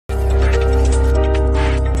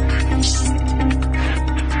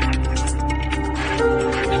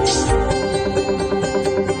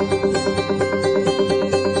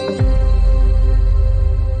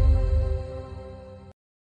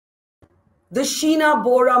The Sheena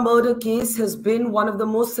Bora murder case has been one of the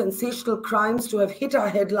most sensational crimes to have hit our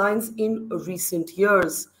headlines in recent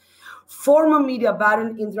years. Former media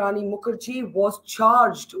baron Indrani Mukerjea was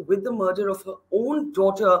charged with the murder of her own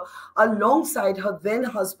daughter alongside her then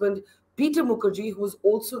husband Peter Mukerjea, who was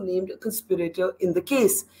also named a conspirator in the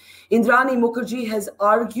case. Indrani Mukerjea has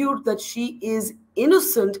argued that she is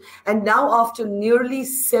innocent, and now after nearly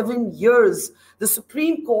 7 years, the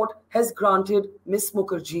Supreme Court has granted Ms.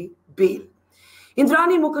 Mukerjea bail.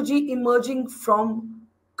 Indrani Mukerjea, emerging from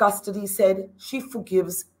custody, said she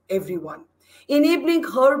forgives everyone. Enabling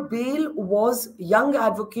her bail was young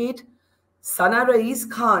advocate Sana Raees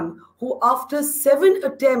Khan, who after 7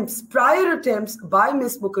 prior attempts by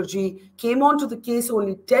Ms. Mukerjea, came onto the case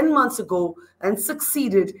only 10 months ago and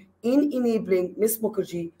succeeded in enabling Ms.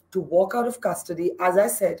 Mukerjea to walk out of custody, as I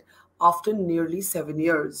said, after nearly 7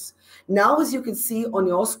 years. Now, as you can see on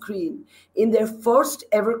your screen, in their first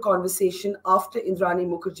ever conversation after Indrani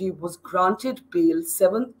Mukerjea was granted bail,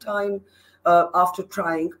 7th time after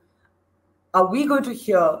trying, are we going to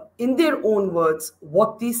hear in their own words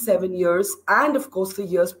what these 7 years and of course the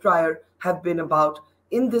years prior have been about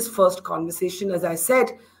in this first conversation, as I said,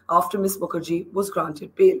 after Ms. Mukerjea was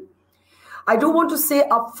granted bail. I do want to say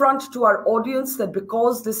upfront to our audience that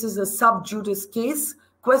because this is a sub judice case,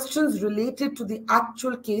 questions related to the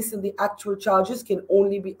actual case and the actual charges can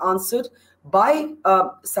only be answered by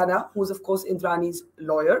Sana, who's of course Indrani's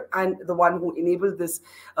lawyer and the one who enabled this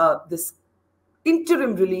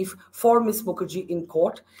interim relief for Ms. Mukerjea in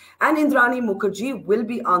court. And Indrani Mukerjea will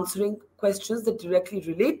be answering questions that directly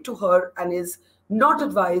relate to her and is not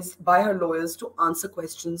advised by her lawyers to answer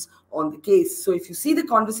questions on the case. So if you see the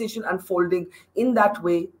conversation unfolding in that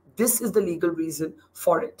way, this is the legal reason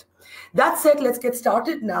for it. That said, let's get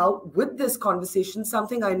started now with this conversation,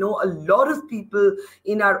 something I know a lot of people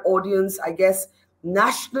in our audience, I guess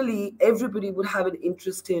nationally, everybody would have an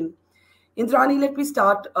interest in. Indrani, let me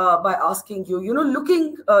start by asking you,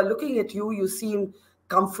 looking at you, you seem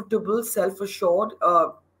comfortable, self-assured.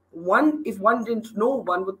 If one didn't know,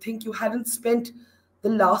 one would think you hadn't spent the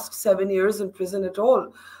last 7 years in prison at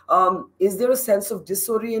all. Is there a sense of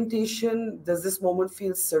disorientation? Does this moment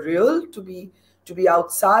feel surreal to be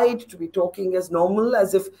outside, to be talking as normal,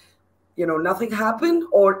 as if, nothing happened?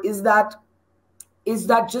 Or is that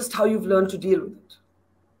just how you've learned to deal with it?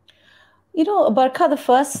 Barkha, the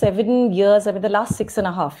first 7 years, the last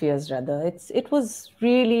 6.5 years rather, it was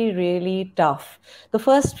really, really tough. The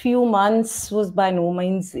first few months was by no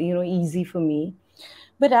means, easy for me.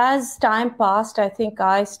 But as time passed, I think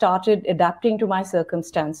I started adapting to my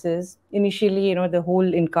circumstances. Initially, the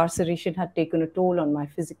whole incarceration had taken a toll on my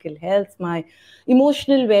physical health, my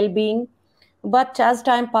emotional well-being. But as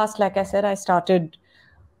time passed, like I said, I started,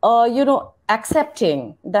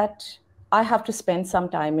 accepting that I have to spend some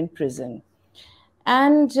time in prison.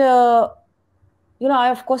 And, I,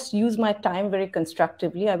 of course, use my time very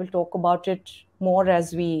constructively. I will talk about it more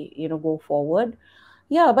as we, go forward.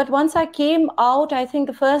 Yeah, but once I came out, I think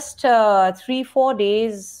the first 3-4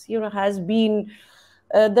 days, has been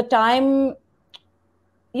the time,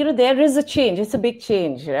 there is a change. It's a big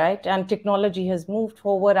change, right? And technology has moved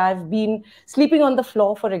forward. I've been sleeping on the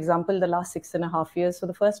floor, for example, the last 6.5 years. So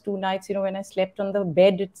the first 2 nights, when I slept on the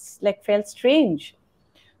bed, it's like felt strange.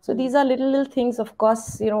 So these are little things, of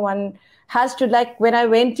course, one has to, like when I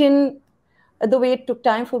went in, the way it took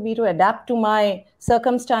time for me to adapt to my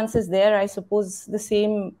circumstances there, I suppose the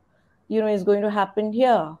same, is going to happen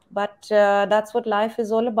here. But that's what life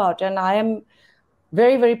is all about. And I am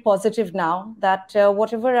very, very positive now that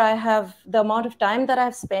whatever I have, the amount of time that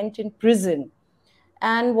I've spent in prison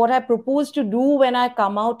and what I propose to do when I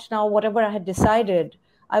come out now, whatever I had decided,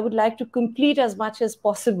 I would like to complete as much as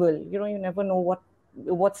possible. You never know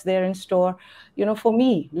what's there in store, for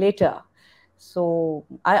me later. So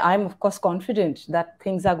I'm, of course, confident that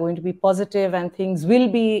things are going to be positive and things will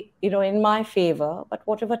be, in my favor. But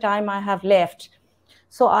whatever time I have left,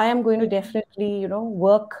 so I am going to definitely,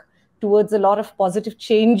 work towards a lot of positive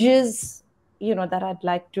changes, that I'd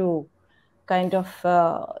like to kind of,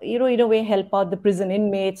 in a way help out the prison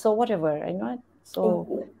inmates or whatever,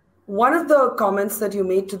 So one of the comments that you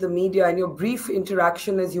made to the media in your brief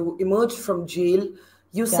interaction as you emerged from jail,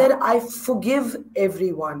 you said, I forgive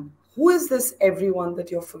everyone. Who is this everyone that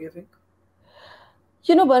you're forgiving?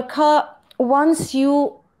 Barkha, once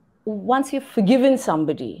you've forgiven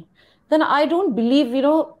somebody, then I don't believe,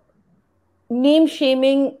 name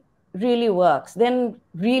shaming really works. Then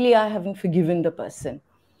really I haven't forgiven the person.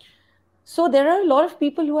 So there are a lot of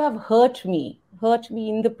people who have hurt me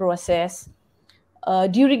in the process.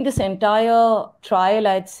 During this entire trial,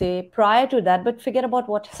 I'd say, prior to that, but forget about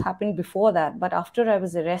what has happened before that. But after I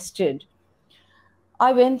was arrested,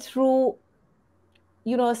 I went through,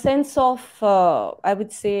 a sense of, I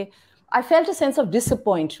would say, I felt a sense of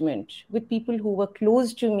disappointment with people who were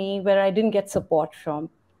close to me where I didn't get support from.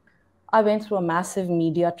 I went through a massive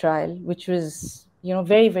media trial, which was,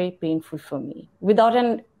 very, very painful for me. Without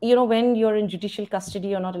when you're in judicial custody,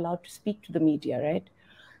 you're not allowed to speak to the media, right?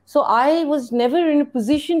 So I was never in a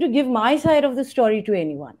position to give my side of the story to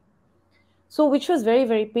anyone. So, which was very,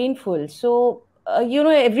 very painful. So,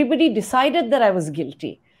 everybody decided that I was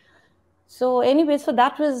guilty. So anyway, so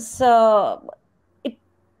that was, it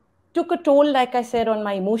took a toll, like I said, on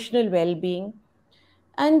my emotional well-being.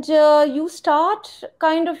 And you start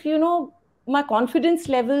kind of, my confidence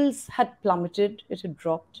levels had plummeted, it had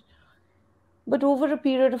dropped. But over a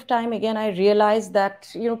period of time, again, I realized that,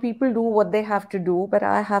 people do what they have to do, but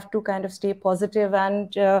I have to kind of stay positive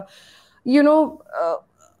and,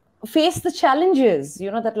 face the challenges,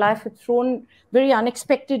 that life had thrown very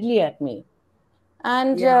unexpectedly at me.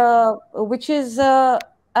 And which is, and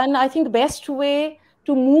I think the best way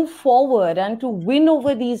to move forward and to win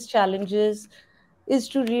over these challenges is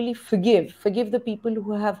to really forgive the people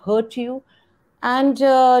who have hurt you, and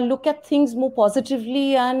look at things more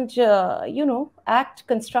positively and, act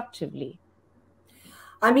constructively.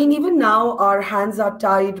 I mean, even now our hands are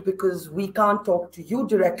tied because we can't talk to you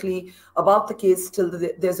directly about the case till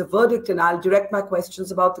there's a verdict, and I'll direct my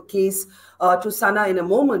questions about the case to Sana in a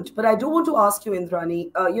moment. But I do want to ask you,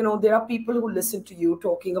 Indrani, there are people who listen to you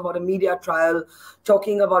talking about a media trial,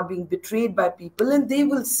 talking about being betrayed by people, and they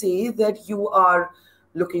will say that you are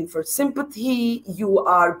looking for sympathy, you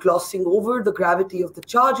are glossing over the gravity of the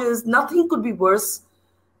charges. Nothing could be worse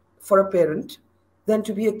for a parent than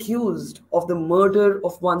to be accused of the murder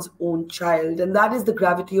of one's own child. And that is the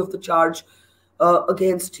gravity of the charge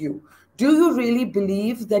against you. Do you really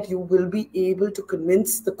believe that you will be able to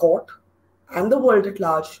convince the court and the world at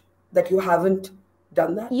large that you haven't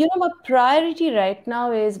done that? My priority right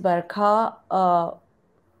now is, Barkha,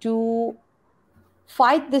 to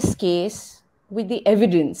fight this case with the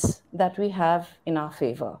evidence that we have in our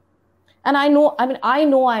favor. And I know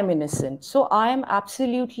I'm innocent. So I'm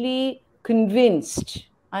absolutely convinced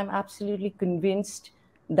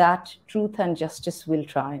that truth and justice will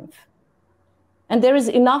triumph. And there is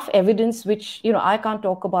enough evidence which, I can't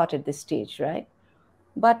talk about at this stage, right?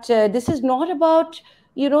 But this is not about,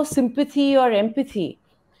 sympathy or empathy.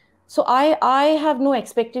 So I have no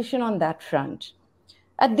expectation on that front.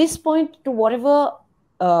 At this point, to whatever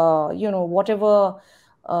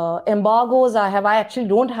embargoes I have, I actually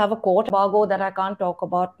don't have a court embargo that I can't talk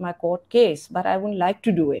about my court case, but I wouldn't like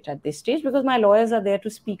to do it at this stage because my lawyers are there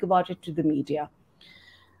to speak about it to the media.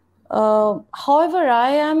 However,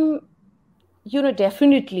 I am, I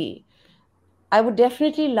would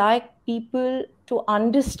definitely like people to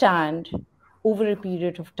understand over a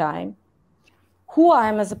period of time who I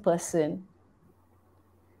am as a person,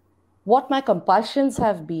 what my compulsions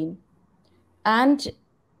have been, and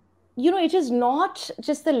it is not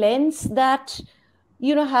just the lens that,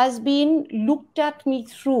 has been looked at me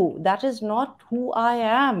through. That is not who I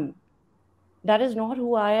am. That is not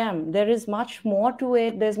who I am. There is much more to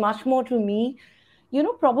it. There's much more to me.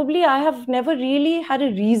 Probably I have never really had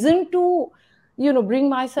a reason to, bring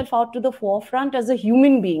myself out to the forefront as a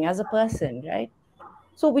human being, as a person, right?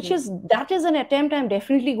 So that is an attempt I'm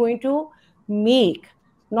definitely going to make.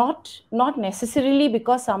 Not necessarily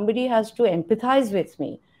because somebody has to empathize with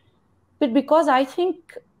me, but because I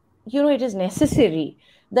think, it is necessary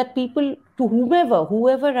that people, to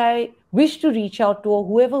whoever I wish to reach out to, or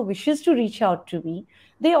whoever wishes to reach out to me,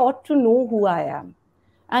 they ought to know who I am.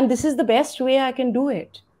 And this is the best way I can do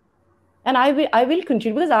it. And I will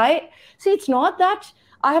continue, because it's not that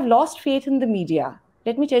I have lost faith in the media.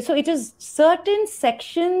 Let me tell you. So it is certain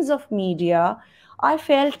sections of media I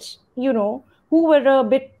felt, who were a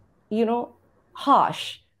bit,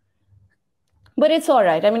 harsh. But it's all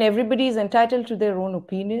right. I mean, everybody is entitled to their own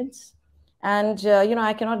opinions. And,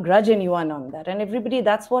 I cannot grudge anyone on that. And everybody,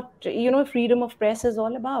 that's what, freedom of press is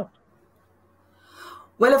all about.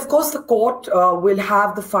 Well, of course, the court will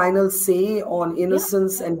have the final say on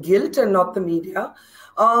innocence and guilt, and not the media.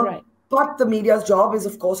 Right. But the media's job is,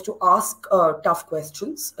 of course, to ask tough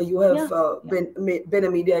questions. You have been a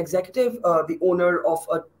media executive, the owner of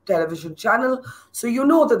a television channel. So you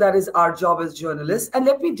know that is our job as journalists. And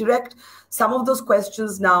let me direct some of those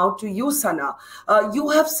questions now to you, Sana. You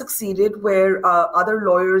have succeeded where other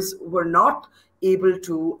lawyers were not able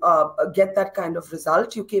to get that kind of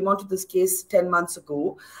result. You came onto this case 10 months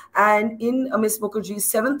ago, and in Ms. Mukerjea's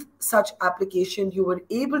seventh such application, you were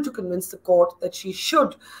able to convince the court that she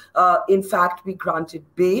should, in fact, be granted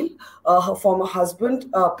bail. Her former husband,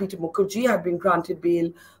 Peter Mukerjea, had been granted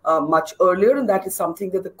bail much earlier, and that is something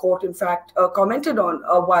that the court, in fact, commented on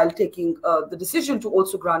while taking the decision to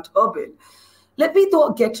also grant her bail. Let me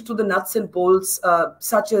though get to the nuts and bolts,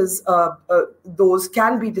 such as those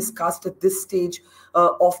can be discussed at this stage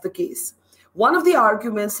of the case. One of the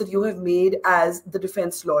arguments that you have made as the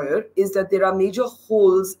defense lawyer is that there are major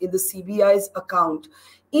holes in the CBI's account,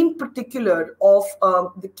 in particular of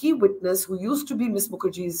the key witness who used to be Ms.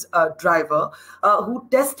 Mukerjea's driver, who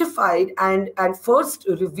testified and first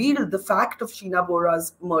revealed the fact of Sheena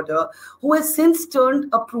Bora's murder, who has since turned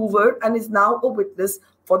a prover and is now a witness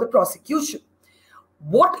for the prosecution.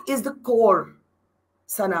 What is the core,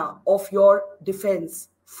 Sana, of your defense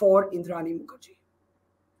for Indrani Mukerjea?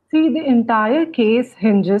 See, the entire case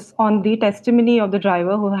hinges on the testimony of the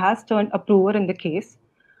driver who has turned a prover in the case.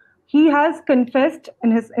 He has confessed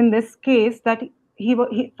in this case that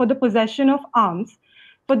he for the possession of arms,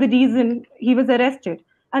 for the reason he was arrested,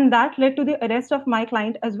 and that led to the arrest of my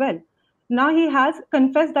client as well. Now he has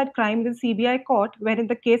confessed that crime in the CBI court wherein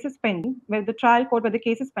the case is pending, where the trial court where the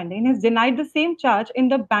case is pending, and has denied the same charge in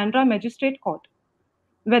the Bandra Magistrate Court,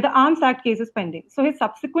 where the Arms Act case is pending. So his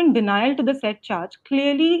subsequent denial to the said charge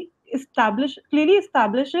clearly casts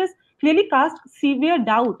severe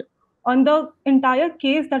doubt on the entire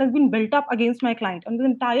case that has been built up against my client, on the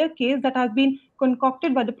entire case that has been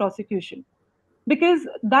concocted by the prosecution, because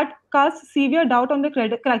that casts severe doubt on the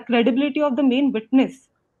credibility of the main witness,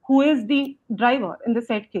 who is the driver in the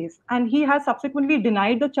said case. And he has subsequently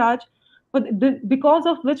denied the charge because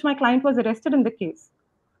of which my client was arrested in the case.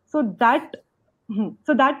 So that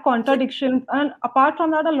contradiction, and apart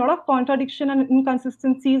from that, a lot of contradiction and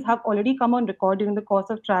inconsistencies have already come on record during the course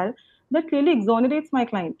of trial that clearly exonerates my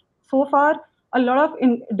client. So far, a lot of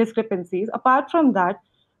discrepancies. Apart from that,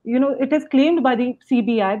 it is claimed by the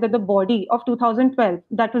CBI that the body of 2012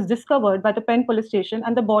 that was discovered by the Penn police station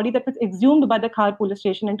and the body that was exhumed by the Khar police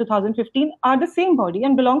station in 2015 are the same body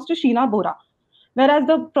and belongs to Sheena Bora. Whereas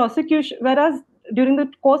during the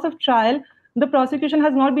course of trial, the prosecution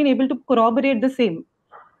has not been able to corroborate the same.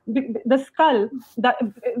 The skull,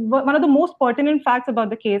 one of the most pertinent facts about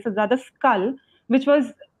the case is that the skull, which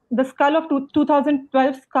was the skull of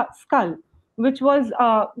 2012 skull, which was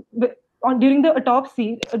during the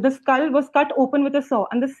autopsy, the skull was cut open with a saw,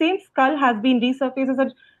 and the same skull has been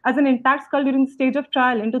resurfaced as an intact skull during the stage of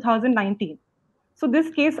trial in 2019. So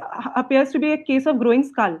this case appears to be a case of growing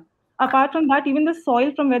skull. Apart from that, even the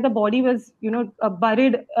soil from where the body was,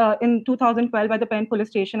 buried in 2012 by the Penn police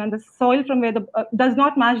station, and the soil from where does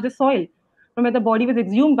not match the soil from where the body was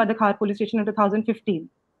exhumed by the Khar police station in 2015.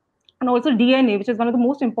 And also DNA, which is one of the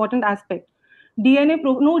most important aspects. No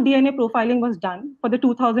DNA profiling was done for the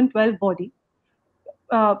 2012 body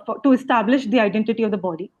to establish the identity of the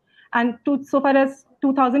body. And so far as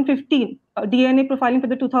 2015, DNA profiling for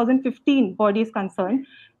the 2015 body is concerned,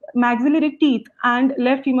 maxillary teeth and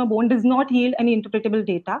left femur bone does not yield any interpretable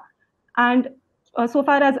data. And so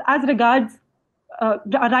far as regards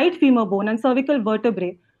right femur bone and cervical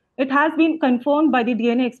vertebrae, it has been confirmed by the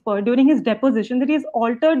DNA expert during his deposition that he has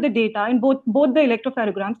altered the data in both the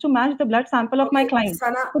electrophysiograms to match the blood sample of my client.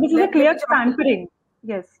 Sana, so this is a clear tampering.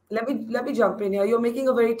 Yes. Let me jump in here. You're making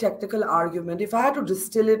a very technical argument. If I had to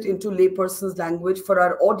distill it into layperson's language for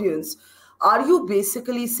our audience, are you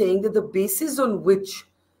basically saying that the basis on which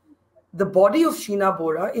the body of Sheena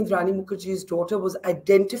Bora, Indrani Mukerjea's daughter, was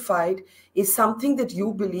identified is something that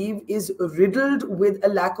you believe is riddled with a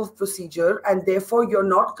lack of procedure, and therefore you're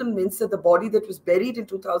not convinced that the body that was buried in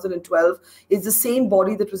 2012 is the same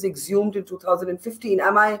body that was exhumed in 2015?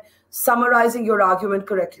 Am I summarizing your argument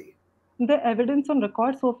correctly? The evidence on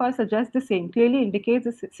record so far suggests the same, clearly indicates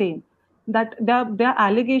the same, that their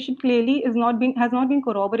allegation clearly has not been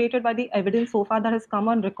corroborated by the evidence so far that has come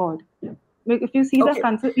on record. If you see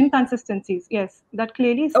the inconsistencies, yes, that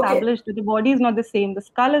clearly established that the body is not the same, the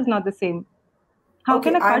skull is not the same. How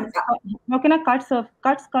can a cut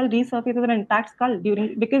skull resurface as an intact skull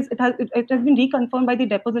because it has been reconfirmed by the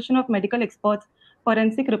deposition of medical experts,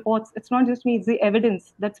 forensic reports. It's not just me; it's the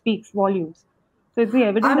evidence that speaks volumes. So it's the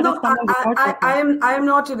evidence I am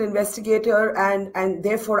not an investigator, and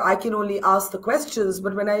therefore I can only ask the questions.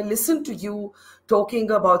 But when I listen to you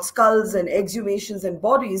talking about skulls and exhumations and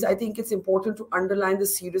bodies, I think it's important to underline the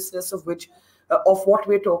seriousness of what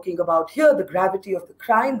we're talking about here, the gravity of the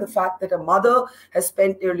crime, the fact that a mother has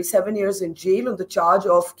spent nearly 7 years in jail on the charge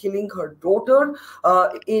of killing her daughter,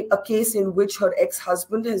 in a case in which her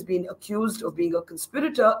ex-husband has been accused of being a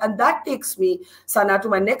conspirator. And that takes me, Sana, to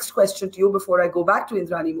my next question to you before I go back to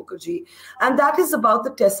Indrani Mukerjea. And that is about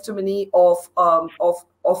the testimony of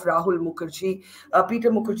Rahul Mukerjea, Peter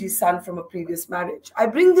Mukerjea's son from a previous marriage. I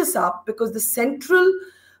bring this up because the central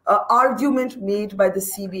argument made by the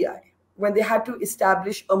CBI when they had to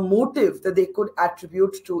establish a motive that they could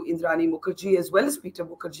attribute to Indrani Mukerjea as well as Peter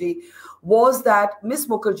Mukerjea was that Miss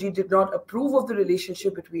Mukerjea did not approve of the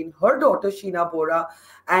relationship between her daughter Sheena Bora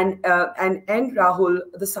and Rahul,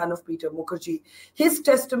 the son of Peter Mukerjea. His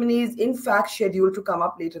testimony is in fact scheduled to come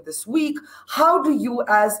up later this week. How do you,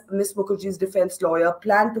 as Miss Mukerjea's defense lawyer,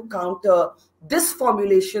 plan to counter this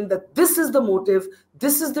formulation that this is the motive,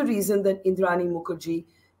 this is the reason that Indrani Mukerjea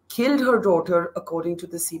killed her daughter according to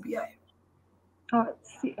the CBI?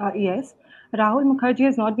 Yes, Rahul Mukherjee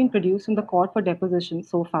has not been produced in the court for deposition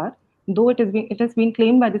so far, though it has been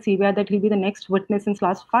claimed by the CBI that he'll be the next witness since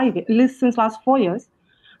last 4 years.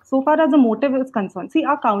 So far as the motive is concerned, see,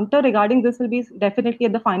 our counter regarding this will be definitely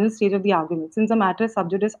at the final stage of the argument. Since the matter is sub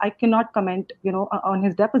judice, I cannot comment, on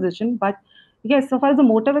his deposition. But yes, so far as the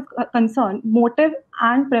motive is concerned, motive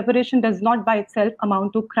and preparation does not by itself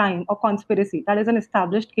amount to crime or conspiracy. That is an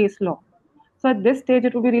established case law. So at this stage,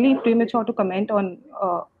 it would be really premature to comment on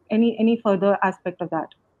any further aspect of that.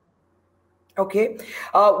 Okay.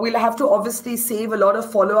 We'll have to obviously save a lot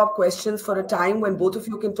of follow-up questions for a time when both of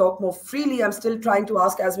you can talk more freely. I'm still trying to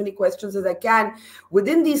ask as many questions as I can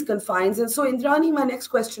within these confines. And so, Indrani, my next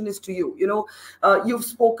question is to you. You've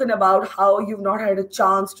spoken about how you've not had a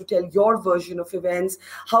chance to tell your version of events,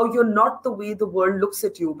 how you're not the way the world looks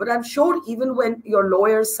at you. But I'm sure even when your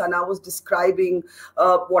lawyer, Sana, was describing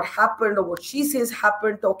what happened or what she says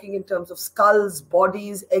happened, talking in terms of skulls,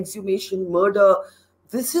 bodies, exhumation, murder,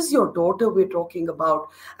 this is your daughter we're talking about.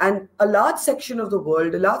 And a large section of the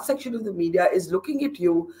world, a large section of the media is looking at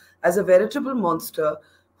you as a veritable monster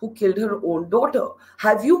who killed her own daughter.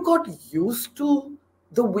 Have you got used to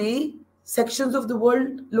the way sections of the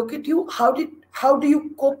world look at you? How do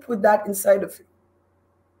you cope with that inside of you?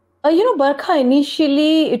 Barkha,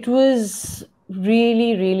 initially it was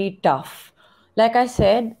really, really tough. Like I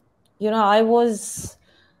said,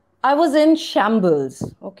 I was in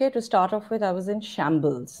shambles. Okay, to start off with, I was in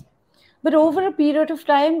shambles. But over a period of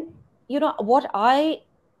time, what I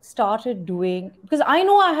started doing, because I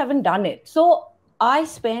know I haven't done it. So I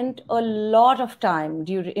spent a lot of time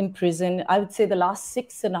in prison. I would say the last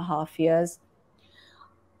 6.5 years.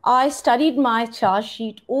 I studied my charge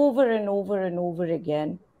sheet over and over and over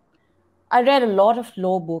again. I read a lot of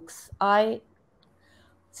law books. I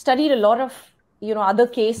studied a lot of other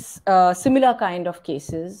similar kind of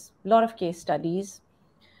cases, a lot of case studies.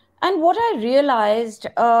 And what I realized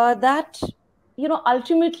that,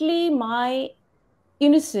 ultimately my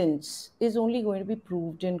innocence is only going to be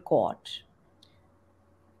proved in court.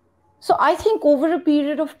 So I think over a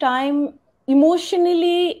period of time,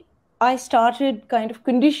 emotionally, I started kind of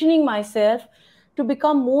conditioning myself to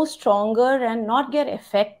become more stronger and not get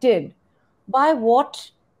affected by what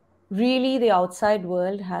really the outside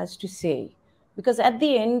world has to say. Because at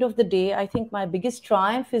the end of the day, I think my biggest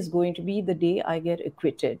triumph is going to be the day I get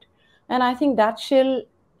acquitted. And I think that shall,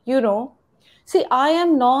 see, I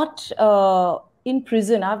am not in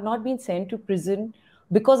prison. I've not been sent to prison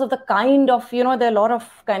because of the kind of, there are a lot of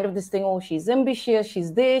kind of this thing, oh, she's ambitious,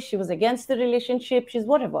 she's this, she was against the relationship, she's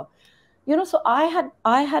whatever. So I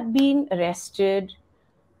had been arrested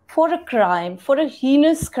for a crime, for a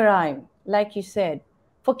heinous crime, like you said,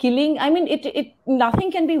 for killing. I mean,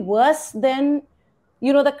 nothing can be worse than,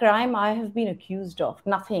 the crime I have been accused of.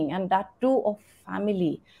 Nothing. And that too of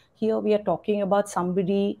family. Here we are talking about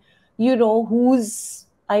somebody, who's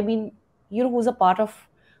a part of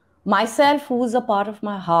myself, who's a part of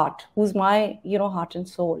my heart, who's my, heart and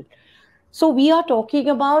soul. So we are talking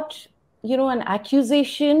about, an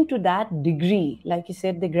accusation to that degree. Like you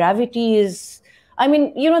said, the gravity is,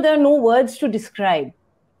 there are no words to describe.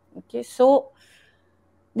 Okay, so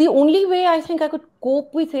the only way I think I could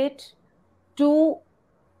cope with it, to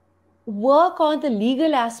work on the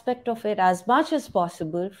legal aspect of it as much as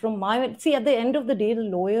possible from my, see, at the end of the day, the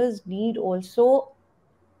lawyers need also,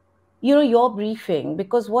 your briefing,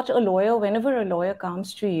 because whenever a lawyer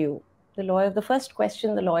comes to you, the first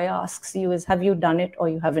question the lawyer asks you is, have you done it or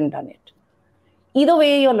you haven't done it? Either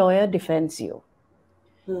way, your lawyer defends you.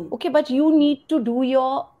 Okay, but you need to do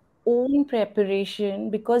your own preparation,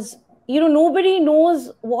 because nobody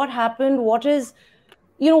knows what happened, what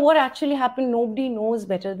actually happened. Nobody knows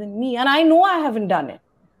better than me. And I know I haven't done it.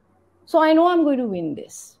 So I know I'm going to win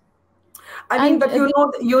this. I mean, but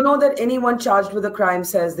you know that anyone charged with a crime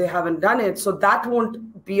says they haven't done it, so that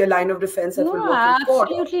won't be a line of defense that will work in court.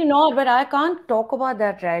 Absolutely not. But I can't talk about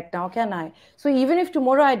that right now, can I? So even if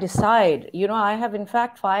tomorrow I decide, I have in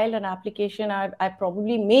fact filed an application. I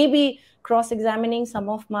probably may be cross-examining some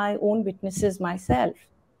of my own witnesses myself.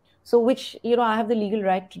 So which, I have the legal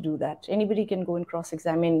right to do that. Anybody can go and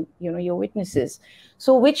cross-examine, your witnesses.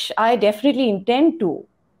 So which I definitely intend to.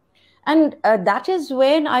 And that is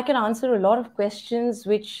when I can answer a lot of questions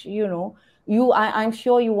which, I'm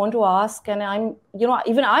sure you want to ask, and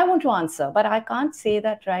even I want to answer, but I can't say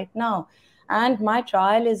that right now. And my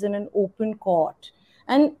trial is in an open court,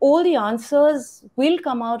 and all the answers will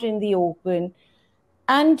come out in the open.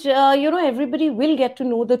 And, everybody will get to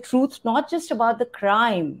know the truth, not just about the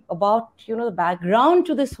crime, about, the background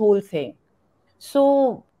to this whole thing.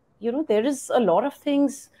 So, there is a lot of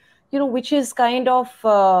things, which is kind of,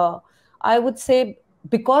 I would say,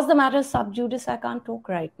 because the matter is sub judice, I can't talk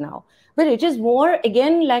right now. But it is more,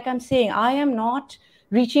 again, like I'm saying, I am not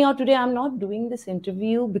reaching out today. I'm not doing this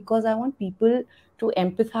interview because I want people to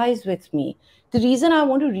empathize with me. The reason I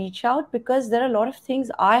want to reach out, because there are a lot of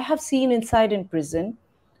things I have seen inside in prison,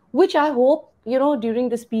 which I hope, during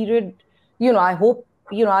this period, I hope,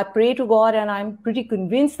 I pray to God, and I'm pretty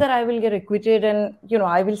convinced that I will get acquitted and,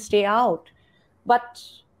 I will stay out. But,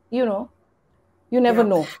 you never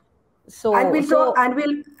know. So, and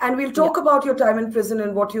we'll talk about your time in prison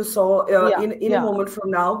and what you saw in a moment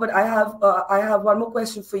from now. But I have one more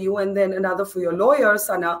question for you, and then another for your lawyer,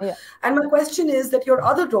 Sana. Yeah. And my question is that your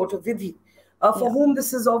other daughter, Vidhi, for whom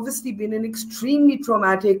this has obviously been an extremely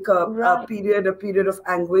traumatic period, a period of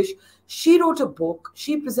anguish. She wrote a book.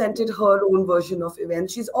 She presented her own version of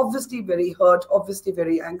events. She's obviously very hurt, obviously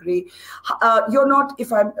very angry. You're not,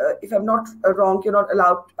 if I'm not wrong, you're not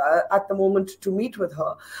allowed at the moment to meet with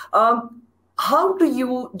her. How do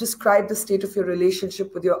you describe the state of your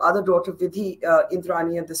relationship with your other daughter, Vidhi,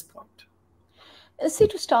 Indrani, at this point? See,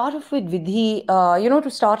 to start off with Vidhi,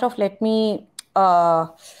 let me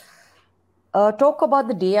talk about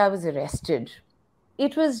the day I was arrested.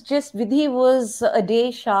 It was just, Vidhi was a day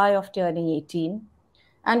shy of turning 18,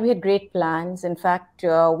 and we had great plans. In fact,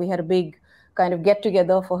 we had a big kind of get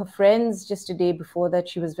together for her friends just a day before that.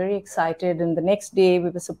 She was very excited, and the next day we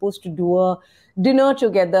were supposed to do a dinner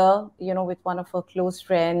together, with one of her close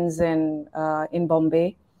friends in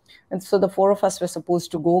Bombay. And so the four of us were supposed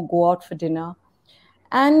to go out for dinner.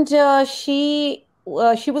 And she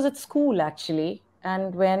was at school, actually.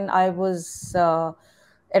 And when I was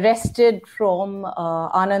arrested from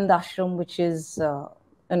Anand Ashram, which is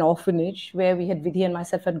an orphanage where Vidhi and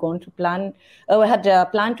myself had gone to planned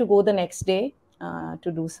to go the next day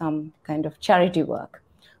to do some kind of charity work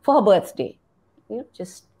for her birthday,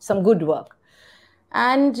 just some good work.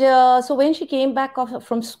 And so when she came back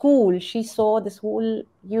from school, she saw this whole,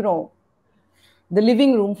 the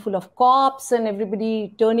living room full of cops, and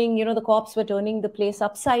everybody turning, the cops were turning the place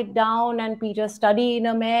upside down, and Peter's study in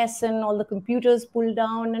a mess, and all the computers pulled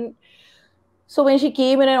down. And so when she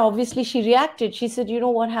came in, and obviously she reacted, she said,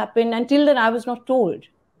 what happened? Until then, I was not told.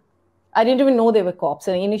 I didn't even know they were cops.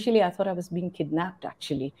 And initially, I thought I was being kidnapped,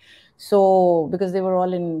 actually. So, because they were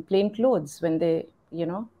all in plain clothes when they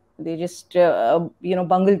just,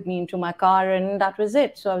 bungled me into my car, and that was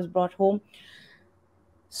it. So I was brought home.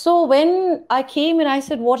 So when I came in, I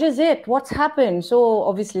said, what is it? What's happened? So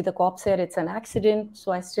obviously the cop said it's an accident.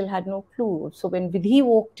 So I still had no clue. So when Vidhi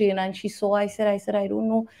walked in and she saw, I said, I don't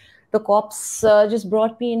know. The cops just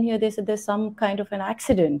brought me in here. They said there's some kind of an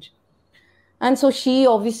accident. And so she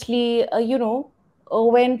obviously,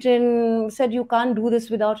 went and said, you can't do this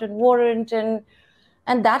without a warrant. And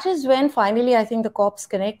that is when finally, I think the cops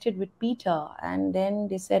connected with Peter. And then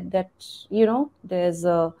they said that, there's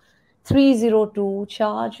a 302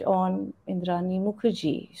 charge on Indrani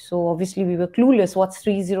Mukerjea. So obviously we were clueless. What's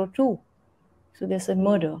 302? So there's a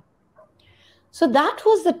murder. So that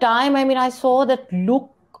was the time. I mean, I saw that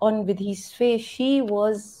look on Vidhi's face. She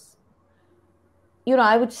was,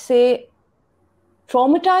 I would say,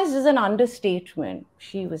 traumatized is an understatement.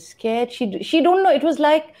 She was scared. She don't know. It was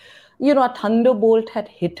like, a thunderbolt had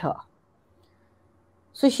hit her.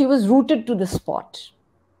 So she was rooted to the spot.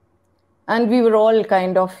 And we were all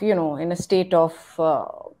kind of, in a state of,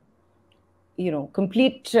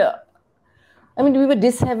 complete, we were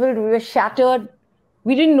disheveled, we were shattered.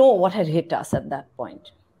 We didn't know what had hit us at that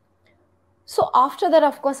point. So after that,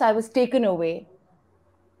 of course, I was taken away.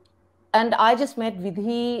 And I just met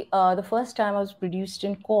Vidhi the first time I was produced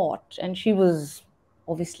in court. And she was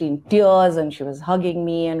obviously in tears, and she was hugging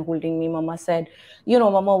me and holding me. Mama said,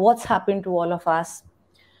 Mama, what's happened to all of us?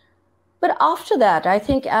 But after that, I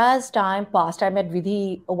think as time passed, I met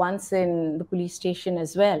Vidhi once in the police station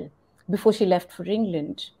as well, before she left for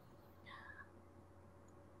England.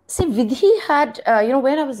 See, Vidhi had,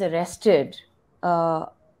 when I was arrested,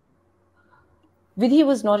 Vidhi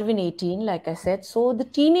was not even 18, like I said. So the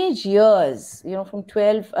teenage years,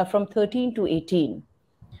 from 13 to 18,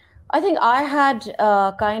 I think I had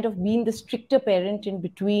kind of been the stricter parent in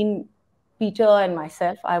between Peter and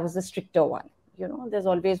myself. I was the stricter one. There's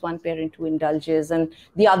always one parent who indulges and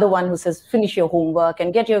the other one who says, finish your homework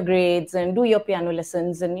and get your grades and do your piano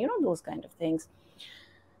lessons and, those kind of things.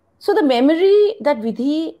 So the memory that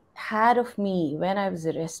Vidhi had of me when I was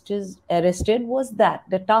arrested was that,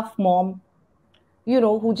 the tough mom,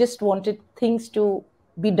 who just wanted things to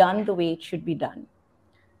be done the way it should be done.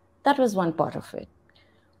 That was one part of it.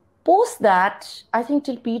 Post that, I think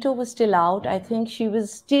till Peter was still out, I think she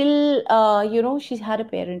was still, she had a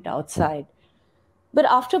parent outside. But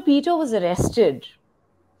after Peter was arrested,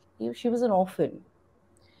 she was an orphan.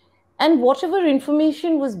 And whatever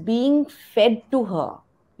information was being fed to her,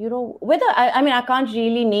 whether, I can't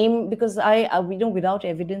really name, because without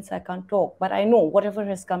evidence, I can't talk, but I know whatever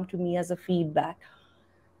has come to me as a feedback.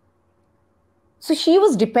 So she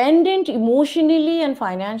was dependent emotionally and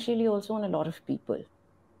financially also on a lot of people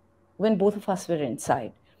when both of us were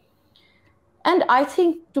inside. And I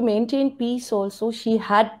think to maintain peace also, she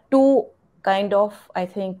had to kind of, I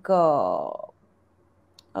think, I'm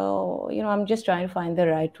just trying to find the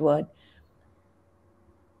right word.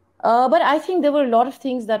 But I think there were a lot of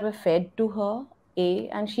things that were fed to her,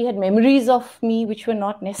 and she had memories of me which were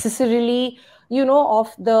not necessarily,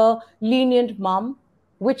 of the lenient mom,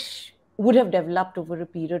 which would have developed over a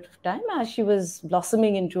period of time as she was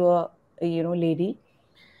blossoming into a lady.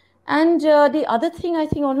 And the other thing, I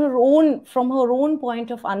think, from her own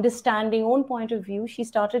point of understanding, own point of view, she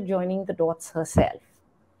started joining the dots herself.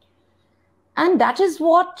 And that is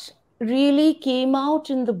what really came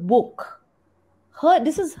out in the book.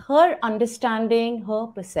 This is her understanding, her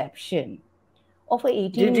perception of an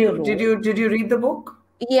 18-year-old. Did you read the book?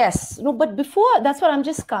 Yes. No, but before, that's what I'm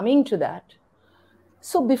just coming to that.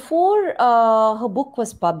 So before her book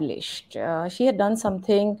was published, she had done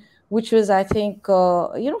something which was, I think,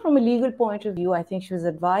 from a legal point of view, I think she was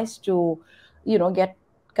advised to, get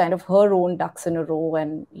kind of her own ducks in a row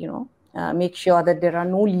and, make sure that there are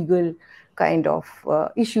no legal kind of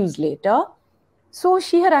issues later. So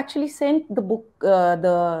she had actually sent the book,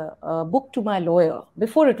 book to my lawyer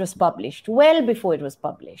before it was published, well before it was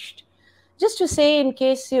published, just to say in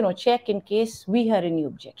case, check in case we had any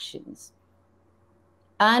objections.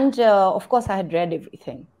 And of course, I had read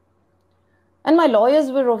everything. And my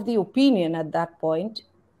lawyers were of the opinion at that point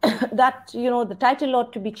that, the title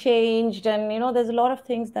ought to be changed. And, there's a lot of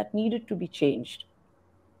things that needed to be changed.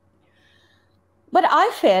 But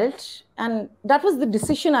I felt, and that was the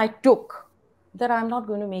decision I took, that I'm not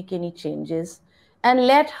going to make any changes and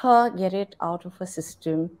let her get it out of her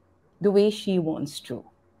system the way she wants to.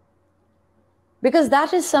 Because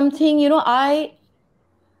that is something,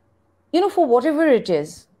 for whatever it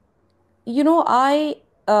is, I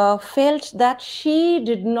felt that she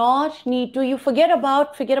did not need to, forget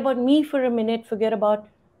about me for a minute, forget about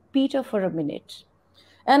Peter for a minute.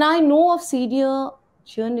 And I know of senior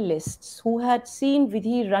journalists who had seen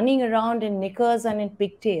Vidhi running around in knickers and in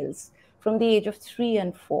pigtails from the age of 3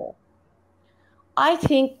 and 4. I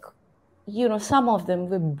think, some of them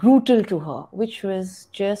were brutal to her, which was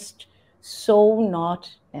just so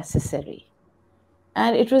not necessary.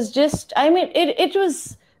 And it was just, it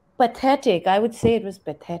was pathetic. I would say it was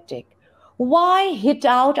pathetic. Why hit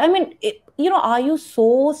out? Are you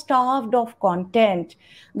so starved of content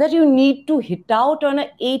that you need to hit out on an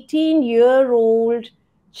 18-year-old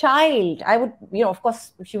child? I would, of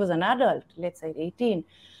course, if she was an adult, let's say 18,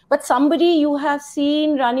 but somebody you have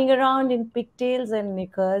seen running around in pigtails and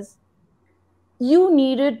knickers, you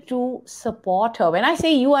needed to support her. When I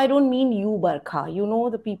say you, I don't mean you, Barkha.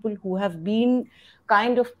 The people who have been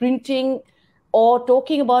kind of printing or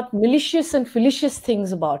talking about malicious and fallacious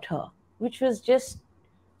things about her, which was just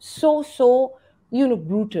so,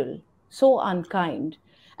 brutal, so unkind.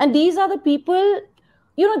 And these are the people,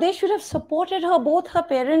 they should have supported her. Both her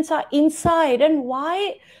parents are inside. And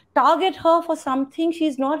why target her for something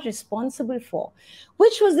she's not responsible for?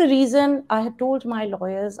 Which was the reason I had told my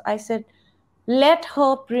lawyers, I said, let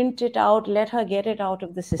her print it out, let her get it out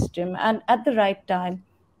of the system. And at the right time,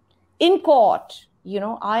 in court,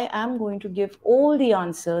 I am going to give all the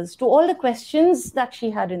answers to all the questions that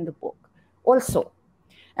she had in the book also.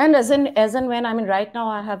 And as and when, right now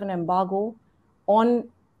I have an embargo on,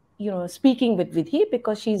 speaking with Vidhi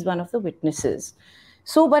because she's one of the witnesses.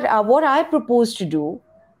 So, but what I propose to do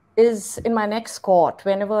is in my next court,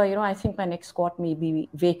 whenever, I think my next court may be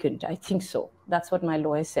vacant. I think so. That's what my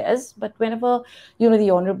lawyer says. But whenever, the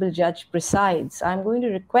honorable judge presides, I'm going to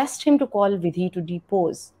request him to call Vidhi to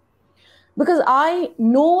depose. Because I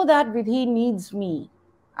know that Vidhi needs me.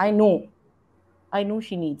 I know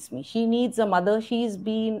she needs me. She needs a mother.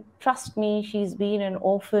 Trust me, she's been an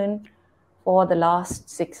orphan for the last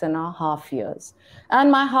 6.5 years.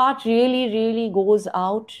 And my heart really, really goes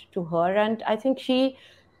out to her. And I think she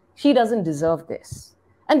doesn't deserve this.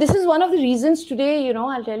 And this is one of the reasons today,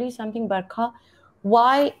 I'll tell you something, Barkha,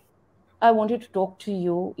 why I wanted to talk to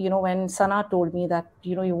you. When Sana told me that,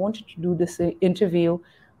 you wanted to do this interview,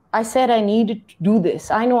 I said I needed to do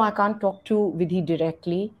this. I know I can't talk to Vidhi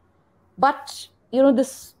directly, but, in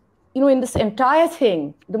this entire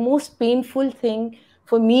thing, the most painful thing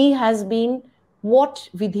for me has been what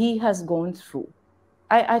Vidhi has gone through.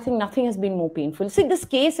 I think nothing has been more painful. See, this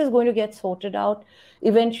case is going to get sorted out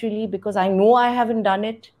eventually because I know I haven't done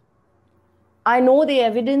it. I know the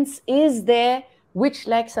evidence is there, which,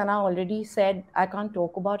 like Sana already said, I can't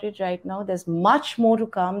talk about it right now. There's much more to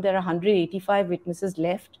come. There are 185 witnesses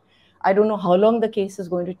left. I don't know how long the case is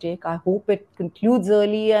going to take. I hope it concludes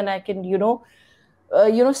early and I can,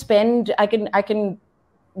 I can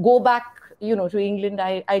go back, to England.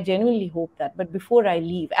 I genuinely hope that. But before I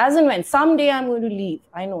leave, as and when, someday I'm going to leave.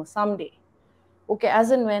 I know, someday. Okay, as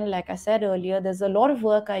and when, like I said earlier, there's a lot of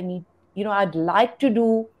work I need, I'd like to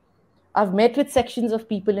do. I've met with sections of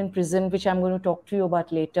people in prison, which I'm going to talk to you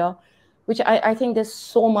about later, which I think there's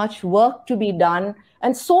so much work to be done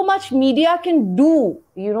and so much media can do,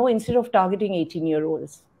 instead of targeting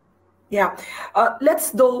 18-year-olds. Yeah.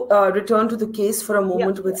 Let's though return to the case for a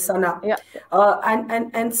moment with Sana. Yeah.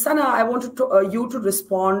 And Sana, I wanted you to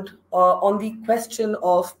respond on the question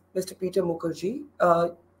of Mr. Peter Mukerjea,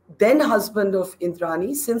 then husband of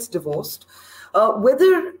Indrani, since divorced,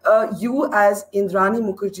 whether you as Indrani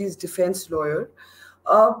Mukerjea's defense lawyer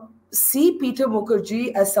see Peter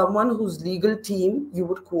Mukerjea as someone whose legal team you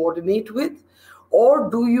would coordinate with, or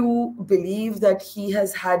do you believe that he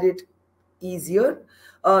has had it easier?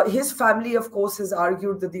 His family, of course, has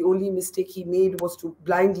argued that the only mistake he made was to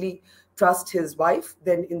blindly trust his wife,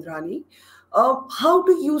 then Indrani. How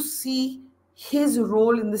do you see his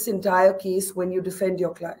role in this entire case when you defend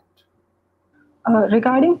your client?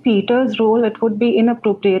 Regarding Peter's role, it would be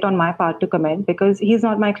inappropriate on my part to comment because he's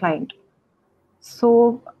not my client.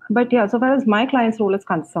 So, but yeah, so far as my client's role is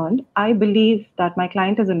concerned, I believe that my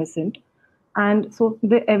client is innocent. And so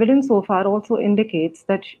the evidence so far also indicates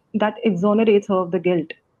that exonerates her of the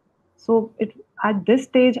guilt. So at this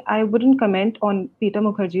stage, I wouldn't comment on Peter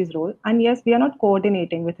Mukerjea's role. And yes, we are not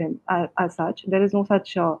coordinating with him as such. There is no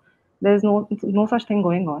such thing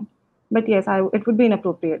going on. But yes, it would be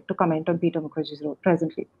inappropriate to comment on Peter Mukerjea's role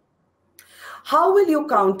presently. How will you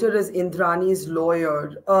counter as Indrani's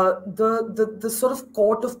lawyer the sort of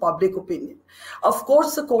court of public opinion? Of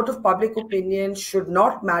course, the court of public opinion should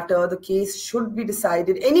not matter. The case should be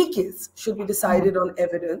decided, any case should be decided on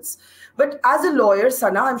evidence. But as a lawyer,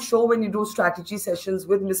 Sana, I'm sure when you do strategy sessions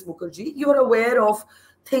with Ms. Mukerjea, you are aware of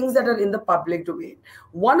things that are in the public domain.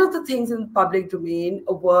 One of the things in the public domain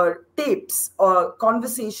were tapes or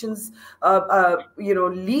conversations,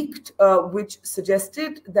 leaked, which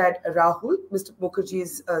suggested that Rahul, Mr.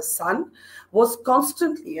 Mukerjea's son, was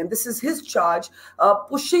constantly, and this is his charge,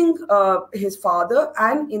 pushing his father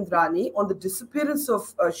and Indrani on the disappearance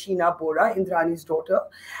of Sheena Bora, Indrani's daughter,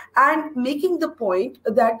 and making the point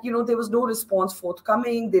that, there was no response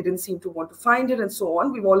forthcoming, they didn't seem to want to find it, and so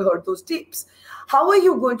on. We've all heard those tapes. How are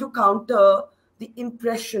you going to counter the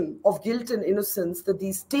impression of guilt and innocence that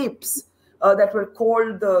these tapes that were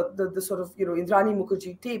called the sort of, Indrani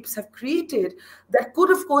Mukerjea tapes have created that could,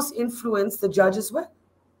 of course, influence the judge as well?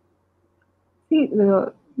 See,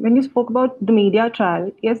 when you spoke about the media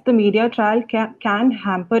trial, yes, the media trial can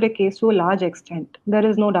hamper a case to a large extent. There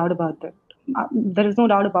is no doubt about that. There is no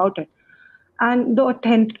doubt about it. And the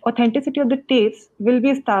authenticity of the tapes will be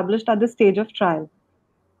established at the stage of trial.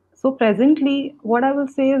 So presently, what I will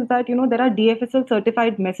say is that, there are DFSL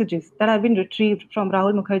certified messages that have been retrieved from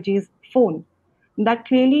Rahul Mukerjea's phone that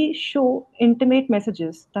clearly show intimate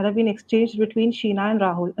messages that have been exchanged between Sheena and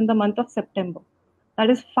Rahul in the month of September.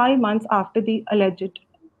 That is 5 months after the alleged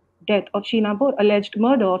death of Sheena Bora, alleged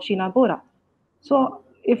murder of Sheena Bora. So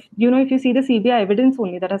if you see the CBI evidence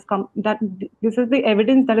only that has come, that this is the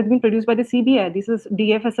evidence that has been produced by the CBI. This is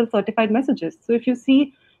DFSL certified messages. So if you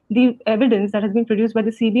see the evidence that has been produced by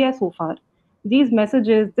the CBI so far, these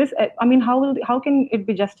messages, how can it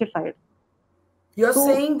be justified? You're So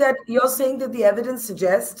saying that the evidence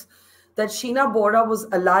suggests that Sheena Bora was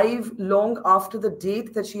alive long after the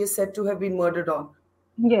date that she is said to have been murdered on.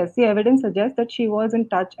 yes, the evidence suggests that she was in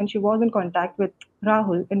touch and she was in contact with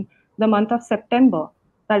Rahul in the month of September.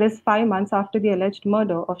 That is 5 months after the alleged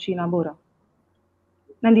murder of Sheena Bora.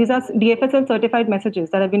 And these are DFSL certified messages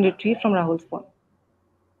that have been retrieved from Rahul's phone.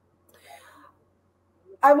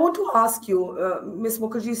 I want to ask you, Ms.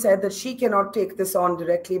 Mukherjee said that she cannot take this on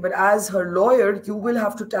directly, but as her lawyer, you will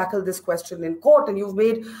have to tackle this question in court. And you've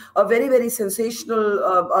made a very, very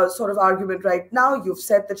sensational sort of argument right now. You've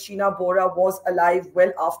said that Sheena Bora was alive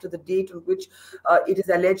well after the date on which it is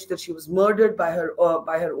alleged that she was murdered by her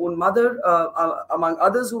own mother, among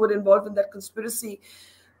others who were involved in that conspiracy.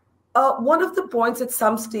 One of the points at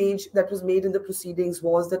some stage that was made in the proceedings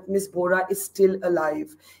was that Ms. Bora is still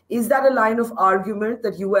alive. Is that a line of argument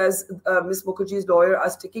that you as Ms. Mukherjee's lawyer are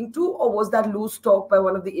sticking to, or was that loose talk by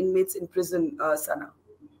one of the inmates in prison, Sana?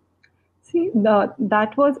 See,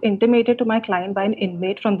 that was intimated to my client by an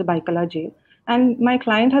inmate from the Baikala jail. And my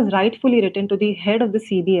client has rightfully written to the head of the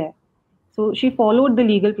CBI. So she followed the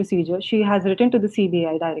legal procedure. She has written to the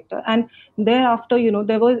CBI director, and thereafter,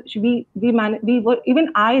 there was we were even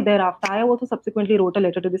I thereafter. I also subsequently wrote a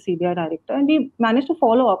letter to the CBI director, and we managed to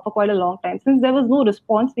follow up for quite a long time. Since there was no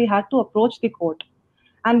response, we had to approach the court,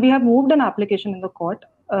 and we have moved an application in the court,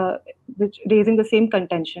 which raising the same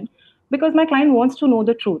contention, because my client wants to know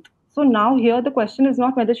the truth. So now here the question is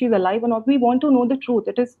not whether she's alive or not. We want to know the truth.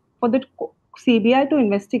 It is for the CBI to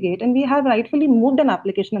investigate, and we have rightfully moved an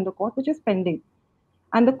application in the court, which is pending,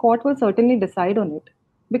 and the court will certainly decide on it,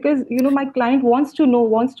 because my client wants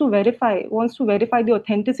to verify the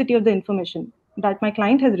authenticity of the information that my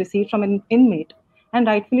client has received from an inmate, and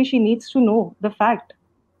rightfully she needs to know the fact.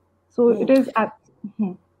 So it is.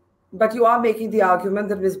 But you are making the argument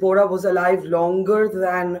that Ms. Bora was alive longer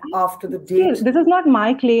than after the date. This is not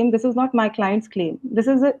my claim. This is not my client's claim. This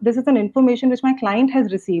is an information which my client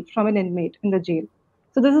has received from an inmate in the jail.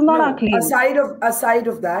 So this is not our claim. Aside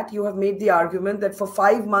of that, you have made the argument that for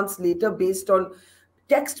 5 months later, based on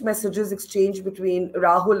text messages exchanged between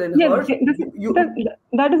Rahul and her.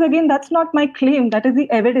 That is, again, that's not my claim. That is the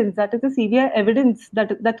evidence. That is the CBI evidence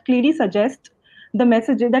that clearly suggests the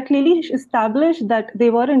messages, that clearly establish that they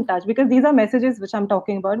were in touch, because these are messages which I'm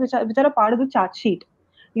talking about, which are a part of the charge sheet.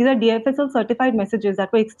 These are DFSL certified messages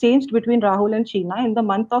that were exchanged between Rahul and Sheena in the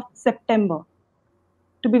month of September.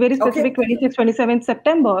 To be very specific, 26th, 27th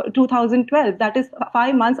September 2012. That is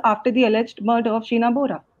 5 months after the alleged murder of Sheena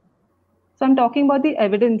Bora. So I'm talking about the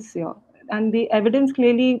evidence here. And the evidence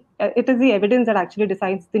clearly, it is the evidence that actually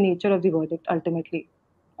decides the nature of the verdict ultimately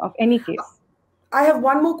of any case. I have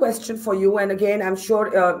one more question for you. And again, I'm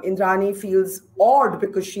sure Indrani feels odd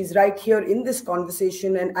because she's right here in this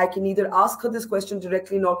conversation, and I can neither ask her this question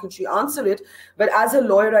directly nor can she answer it. But as a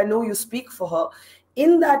lawyer, I know you speak for her.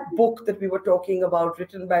 In that book that we were talking about,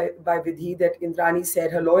 written by Vidhi, that Indrani said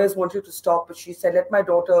her lawyers wanted to stop, but she said, let my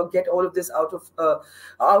daughter get all of this out of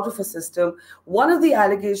her system. One of the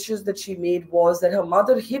allegations that she made was that her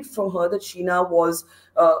mother hid from her that Sheena was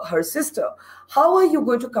her sister. How are you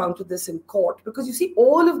going to counter this in court? Because you see,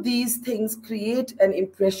 all of these things create an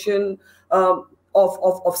impression of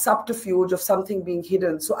subterfuge, of something being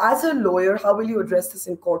hidden. So as a lawyer, how will you address this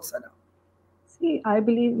in court, Sana? I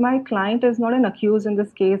believe my client is not an accused in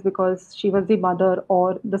this case because she was the mother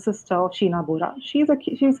or the sister of Sheena Bora. She's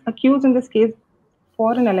accused in this case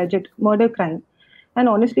for an alleged murder crime. And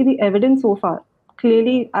honestly, the evidence so far,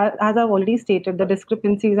 clearly, as I've already stated, the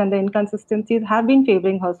discrepancies and the inconsistencies have been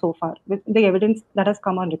favoring her so far with the evidence that has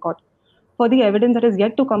come on record. For the evidence that is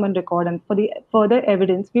yet to come on record and for the further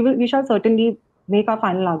evidence, we shall certainly make our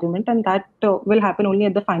final argument, and that will happen only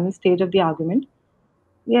at the final stage of the argument.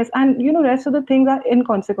 Yes, and rest of the things are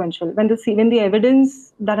inconsequential. When the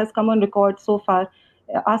evidence that has come on record so far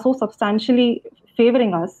are so substantially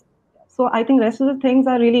favoring us, so I think rest of the things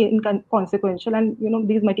are really inconsequential, and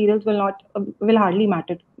these materials will hardly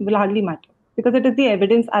matter because it is the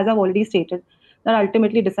evidence, as I've already stated, that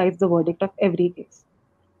ultimately decides the verdict of every case.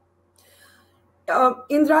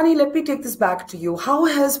 Indrani, let me take this back to you. How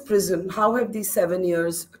have these 7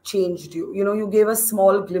 years changed you? You gave us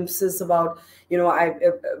small glimpses about,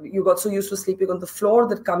 you got so used to sleeping on the floor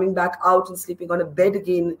that coming back out and sleeping on a bed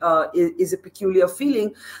again is a peculiar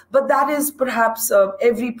feeling. But that is perhaps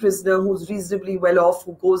every prisoner who's reasonably well off,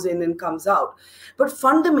 who goes in and comes out. But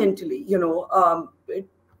fundamentally,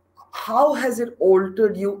 how has it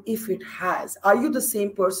altered you, if it has? Are you the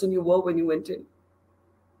same person you were when you went in?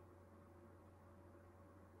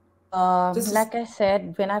 Like I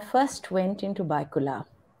said, when I first went into Baikula,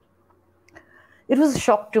 it was a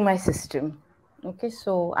shock to my system. Okay,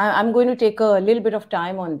 so I'm going to take a little bit of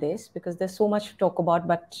time on this because there's so much to talk about.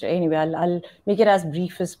 But anyway, I'll make it as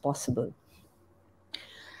brief as possible.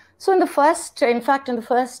 So in the first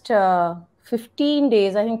 15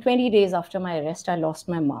 days, I think 20 days after my arrest, I lost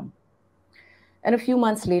my mom. And a few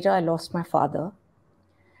months later, I lost my father.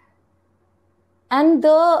 And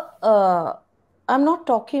I'm not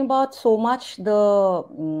talking about so much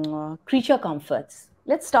the creature comforts.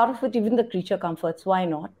 Let's start off with even the creature comforts. Why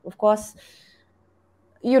not? Of course,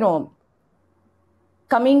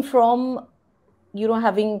 coming from,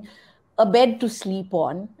 having a bed to sleep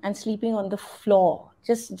on and sleeping on the floor,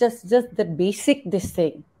 just the basic this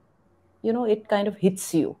thing, it kind of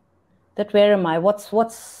hits you that where am I?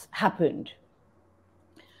 What's happened?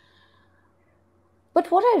 But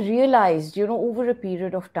what I realized, over a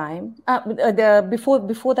period of time,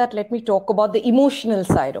 before that, let me talk about the emotional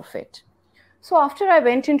side of it. So after I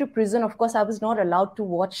went into prison, of course, I was not allowed to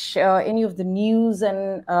watch any of the news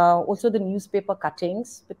and also the newspaper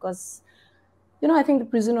cuttings because, I think the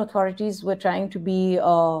prison authorities were trying to be,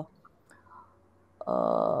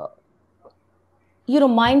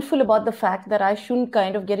 mindful about the fact that I shouldn't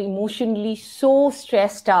kind of get emotionally so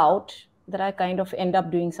stressed out that I kind of end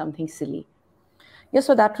up doing something silly. Yeah,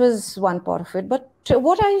 so that was one part of it. But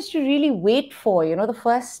what I used to really wait for, the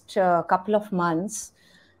first couple of months,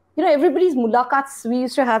 everybody's mulakats, we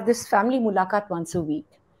used to have this family mulakat once a week.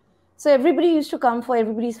 So everybody used to come for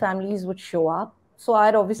everybody's families would show up. So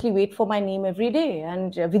I'd obviously wait for my name every day.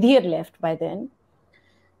 And Vidhi had left by then.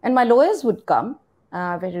 And my lawyers would come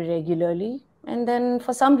very regularly. And then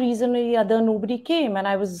for some reason or the other, nobody came. And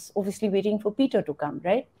I was obviously waiting for Peter to come,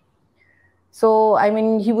 right? So, I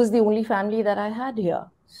mean, he was the only family that I had here.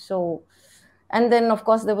 So, and then, of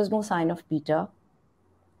course, there was no sign of Peter.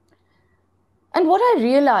 And what I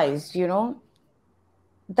realized,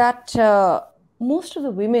 that most of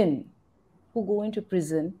the women who go into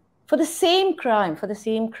prison for the same crime,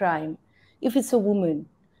 if it's a woman,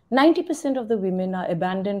 90% of the women are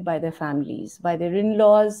abandoned by their families, by their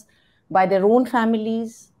in-laws, by their own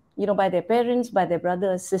families, by their parents, by their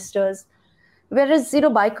brothers, sisters. Whereas,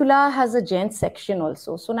 Baikula has a gents section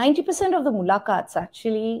also. So 90% of the mulakats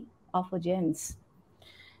actually are for gents.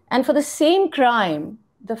 And for the same crime,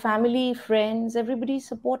 the family, friends, everybody is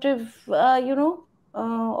supportive,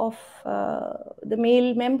 of the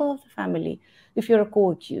male member of the family, if you're a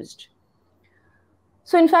co-accused.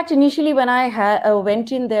 So in fact, initially when I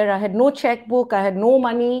went in there, I had no checkbook, I had no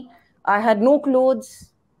money, I had no clothes,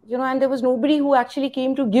 and there was nobody who actually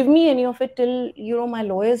came to give me any of it till, my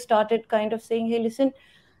lawyers started kind of saying, hey, listen,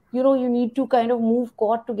 you need to kind of move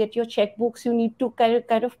court to get your checkbooks. You need to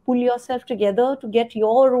kind of pull yourself together to get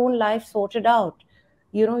your own life sorted out.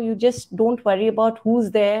 You just don't worry about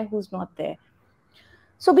who's there, who's not there.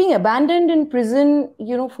 So being abandoned in prison,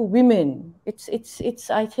 for women, it's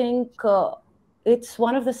I think, it's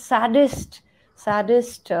one of the saddest,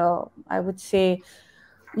 I would say,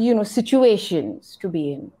 situations to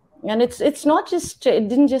be in. And it's not just, it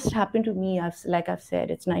didn't just happen to me. Like I've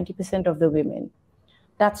said, it's 90% of the women.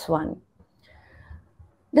 That's one.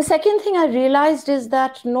 The second thing I realized is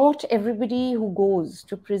that not everybody who goes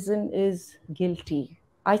to prison is guilty.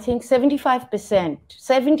 I think 75%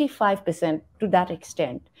 to that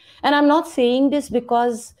extent. And I'm not saying this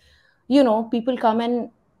because, people come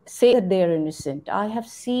and say that they're innocent. I have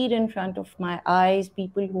seen in front of my eyes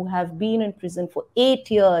people who have been in prison for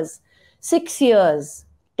 8 years, 6 years,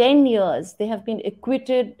 10 years. They have been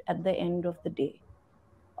acquitted at the end of the day.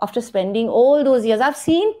 After spending all those years, I've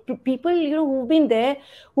seen people, who've been there,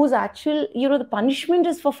 whose actual, the punishment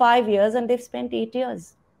is for 5 years and they've spent 8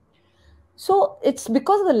 years. So it's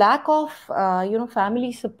because of the lack of,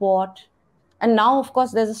 family support. And now, of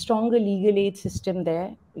course, there's a stronger legal aid system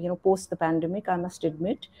there, post the pandemic, I must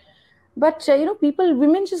admit. But,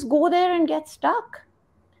 women just go there and get stuck.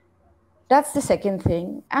 That's the second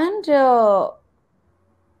thing. And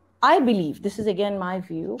I believe, this is again my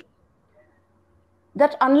view,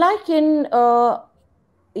 that unlike in,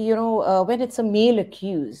 when it's a male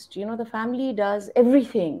accused, the family does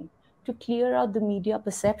everything to clear out the media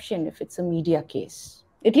perception if it's a media case.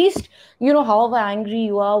 At least, however angry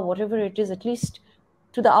you are, whatever it is, at least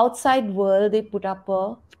to the outside world, they put up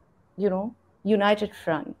a, united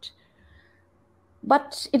front.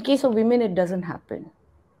 But in case of women, it doesn't happen.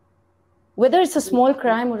 Whether it's a small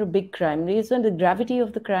crime or a big crime, the gravity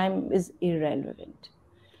of the crime is irrelevant.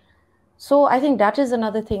 So I think that is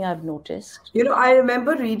another thing I've noticed. I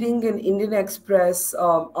remember reading an Indian Express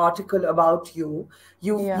article about you.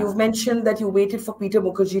 You've mentioned that you waited for Peter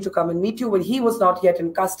Mukerjea to come and meet you when he was not yet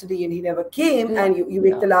in custody and he never came. And you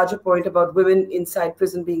make the larger point about women inside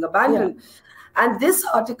prison being abandoned. And this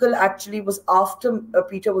article actually was after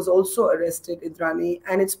Peter was also arrested, Indrani,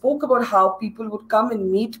 and it spoke about how people would come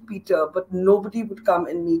and meet Peter, but nobody would come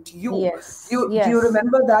and meet you. Yes, Do you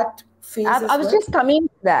remember that phase I was just coming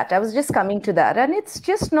to that. I was just coming to that. And it's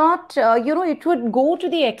just not, it would go to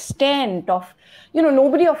the extent of,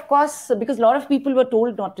 nobody, of course, because a lot of people were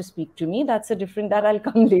told not to speak to me. That's a different, that I'll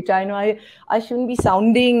come later. I know I shouldn't be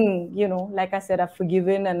sounding, like I said, I've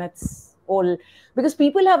forgiven and it's all, because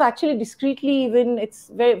people have actually discreetly even, it's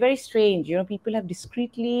very, very strange. People have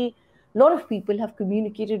discreetly, a lot of people have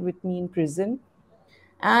communicated with me in prison.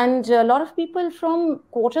 And a lot of people from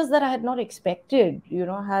quarters that I had not expected,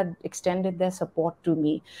 had extended their support to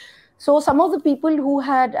me. So some of the people who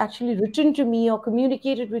had actually written to me or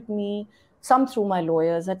communicated with me, some through my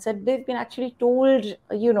lawyers, had said they've been actually told,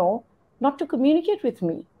 not to communicate with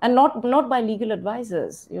me, and not by legal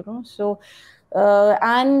advisors, So,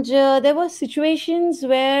 there were situations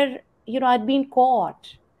where, I'd been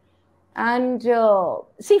caught. And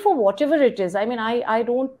see, for whatever it is, I mean, I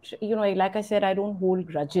don't, like I said, I don't hold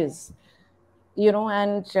grudges,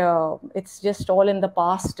 and it's just all in the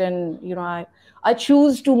past. And, I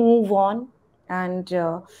choose to move on. And,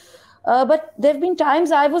 but there have been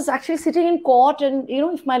times I was actually sitting in court and,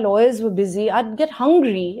 if my lawyers were busy, I'd get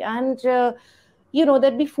hungry and,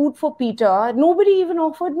 there'd be food for Peter. Nobody even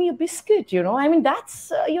offered me a biscuit, I mean,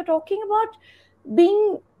 that's, you're talking about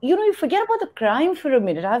being, you forget about the crime for a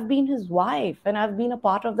minute. I've been his wife and I've been a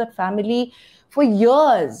part of that family for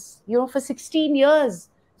years, for 16 years.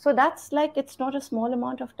 So that's like, it's not a small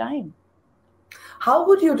amount of time. How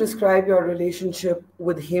would you describe your relationship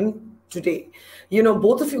with him today?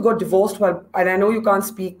 Both of you got divorced, and I know you can't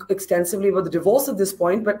speak extensively about the divorce at this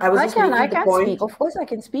point, but I was just making the point. I can speak. Of course I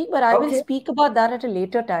can speak, but I will speak about that at a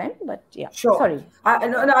later time. But yeah, sure. Sorry.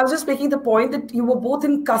 I was just making the point that you were both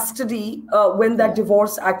in custody when that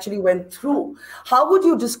divorce actually went through. How would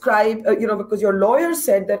you describe, because your lawyer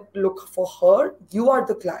said that, look, for her, you are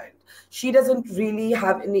the client. She doesn't really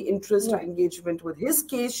have any interest or engagement with his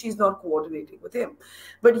case. She's not coordinating with him.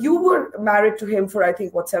 But you were married to him for, I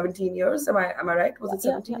think, 17 years? Am I right? Was it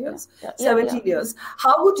 17 years? 17 years.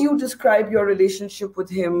 How would you describe your relationship with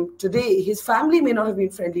him today? His family may not have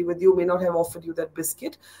been friendly with you, may not have offered you that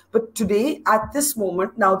biscuit. But today, at this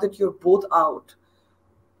moment, now that you're both out,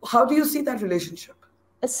 how do you see that relationship?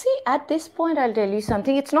 See, at this point, I'll tell you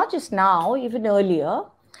something. It's not just now, even earlier.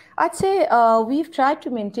 I'd say we've tried to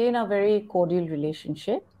maintain a very cordial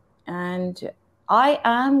relationship, and I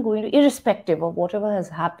am going to, irrespective of whatever has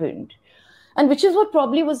happened, and which is what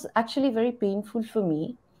probably was actually very painful for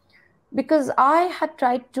me, because I had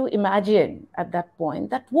tried to imagine at that point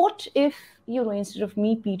that what if, instead of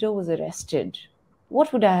me, Peter was arrested,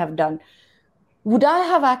 what would I have done? Would I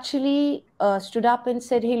have actually stood up and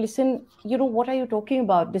said, hey, listen, what are you talking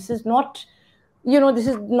about? This is not, this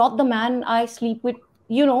is not the man I sleep with,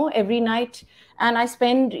 every night and I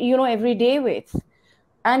spend, every day with.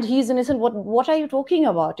 And he's innocent. What are you talking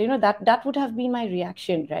about? That would have been my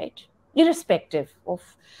reaction, right? Irrespective of.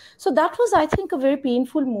 So that was, I think, a very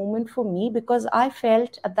painful moment for me, because I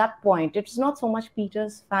felt at that point, it's not so much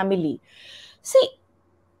Peter's family. See,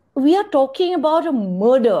 we are talking about a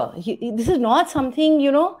murder. This is not something,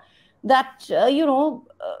 that,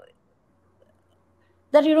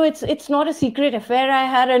 it's not a secret affair I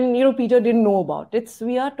had and, Peter didn't know about.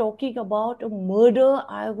 We are talking about a murder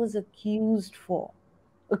I was accused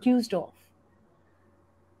of.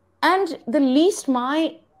 And the least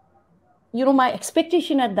my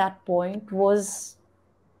expectation at that point was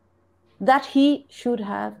that he should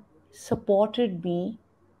have supported me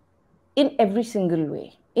in every single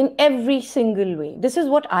way. This is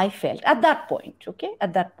what I felt at that point, okay?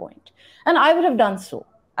 At that point. And I would have done so.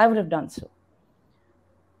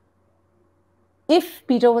 If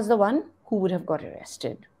Peter was the one who would have got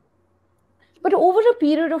arrested. But over a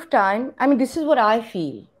period of time, I mean, this is what I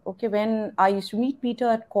feel, okay? When I used to meet Peter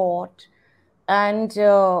at court, and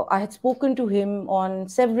I had spoken to him on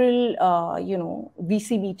several,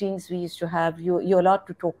 VC meetings we used to have. You're allowed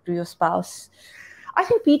to talk to your spouse. I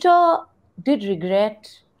think Peter did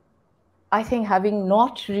regret, I think, having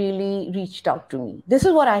not really reached out to me. This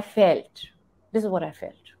is what I felt,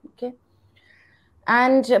 okay?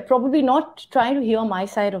 And probably not trying to hear my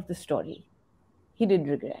side of the story. He did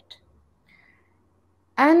regret.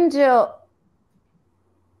 And, the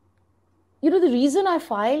reason I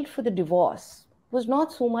filed for the divorce was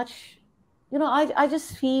not so much, I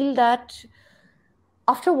just feel that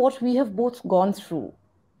after what we have both gone through,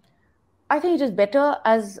 I think it is better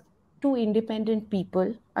as two independent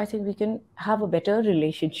people. I think we can have a better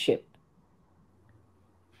relationship.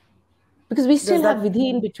 because we still have Vidhi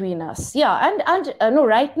in between us. Yeah, and no,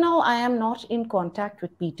 right now I am not in contact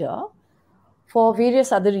with Peter for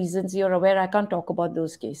various other reasons. You're aware, I can't talk about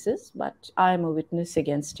those cases, but I am a witness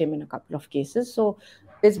against him in a couple of cases. So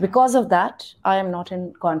it's because of that I am not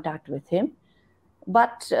in contact with him.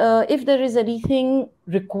 But if there is anything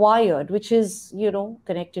required, which is,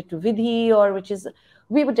 connected to Vidhi, or which is,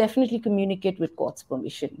 we would definitely communicate with court's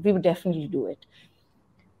permission. We would definitely do it.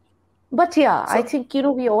 But yeah, I think,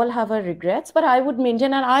 we all have our regrets, but I would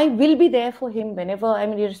maintain, and I will be there for him whenever,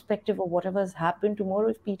 irrespective of whatever has happened tomorrow.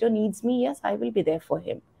 If Peter needs me, yes, I will be there for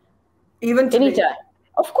him. Even today? Anytime.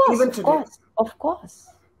 Of course, even of today. course, of course.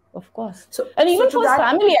 Of course. And even for his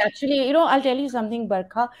family, actually, I'll tell you something,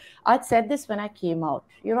 Barkha. I'd said this when I came out.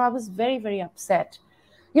 I was very, very upset.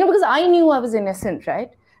 Because I knew I was innocent,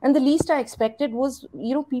 right? And the least I expected was,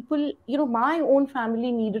 people, my own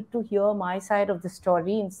family needed to hear my side of the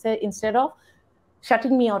story instead of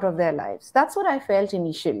shutting me out of their lives. That's what I felt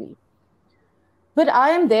initially. But I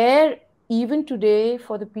am there even today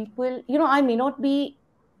for the people. I may not be,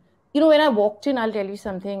 when I walked in, I'll tell you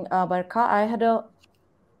something, Barkha,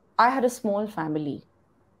 I had a small family.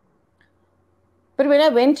 But when I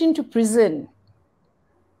went into prison,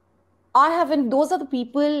 those are the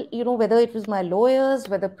people, whether it was my lawyers,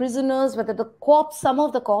 whether prisoners, whether the cops, some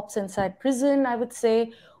of the cops inside prison, I would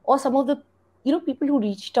say, or some of the, people who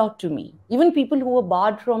reached out to me, even people who were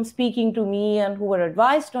barred from speaking to me and who were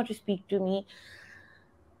advised not to speak to me.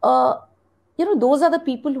 Those are the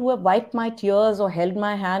people who have wiped my tears or held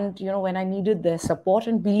my hand, when I needed their support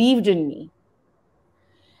and believed in me.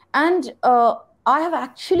 And I have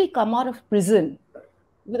actually come out of prison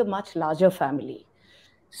with a much larger family.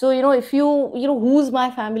 So, if who's my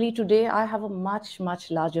family today, I have a much,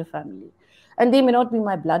 much larger family. And they may not be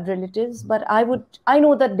my blood relatives, but I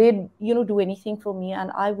know that they'd, do anything for me, and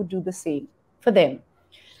I would do the same for them.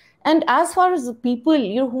 And as far as the people,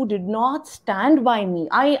 who did not stand by me,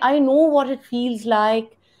 I know what it feels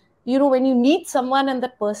like, when you need someone and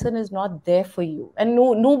that person is not there for you. And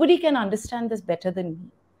nobody can understand this better than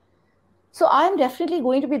me. So I am definitely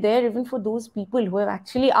going to be there even for those people who have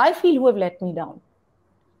actually, I feel, who have let me down.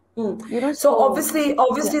 So obviously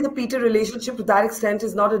yeah. The Peter relationship to that extent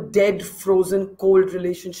is not a dead, frozen, cold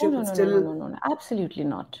relationship. No, absolutely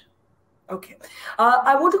not. Okay.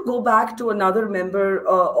 I want to go back to another member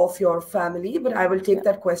of your family, but I will take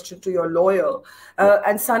that question to your lawyer.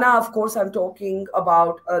 And Sana, of course, I'm talking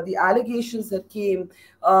about the allegations that came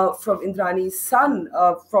from Indrani's son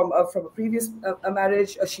from a previous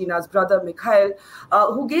marriage, Sheena's brother, Mikhail,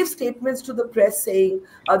 who gave statements to the press saying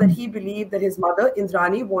that he believed that his mother,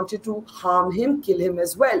 Indrani, wanted to harm him, kill him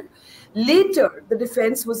as well. Later, the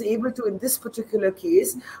defense was able to, in this particular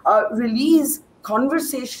case, release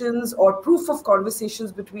conversations or proof of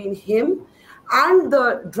conversations between him and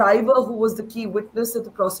the driver who was the key witness that the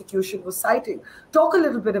prosecution was citing. Talk a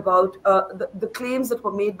little bit about the claims that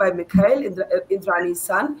were made by Mikhail, Indrani's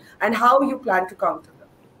son, and how you plan to counter them.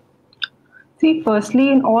 See, firstly,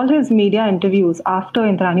 in all his media interviews after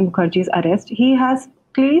Indrani Mukerjea's arrest, he has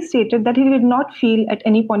clearly stated that he did not feel at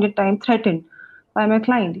any point in time threatened by my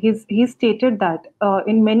client. He stated that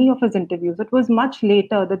in many of his interviews. It was much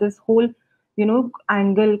later that this whole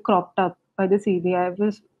angle cropped up by the CBI. It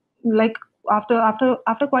was like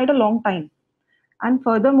after quite a long time. And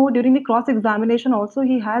furthermore, during the cross-examination also,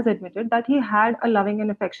 he has admitted that he had a loving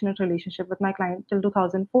and affectionate relationship with my client till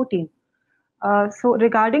 2014. So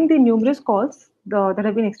regarding the numerous calls that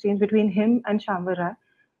have been exchanged between him and Sana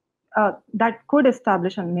Raees, that could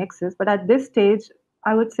establish a nexus. But at this stage,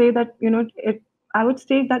 I would say that, I would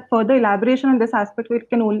state that further elaboration on this aspect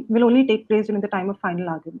will only take place during the time of final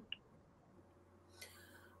argument.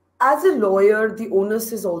 As a lawyer, the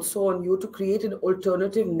onus is also on you to create an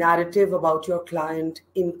alternative narrative about your client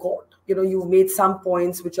in court. You've made some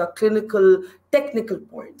points which are clinical, technical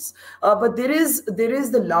points, but there is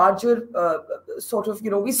the larger sort of,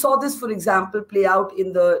 we saw this, for example, play out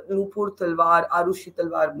in the Nupur Talwar, Arushi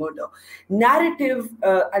Talwar murder. Narrative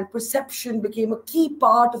and perception became a key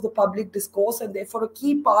part of the public discourse and therefore a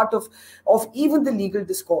key part of even the legal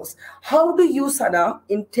discourse. How do you, Sana,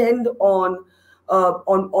 intend on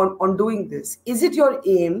doing this? Is it your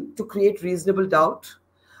aim to create reasonable doubt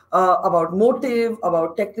about motive,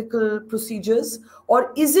 about technical procedures,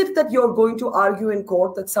 or is it that you're going to argue in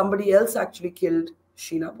court that somebody else actually killed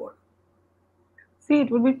Sheena Bora? See,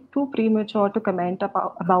 it would be too premature to comment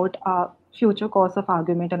about our future course of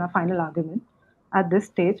argument and our final argument at this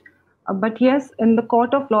stage. But yes, in the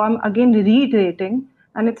court of law, I'm again reiterating,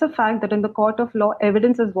 and it's a fact that in the court of law,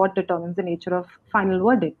 evidence is what determines the nature of final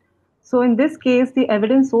verdict. So in this case, the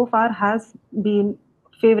evidence so far has been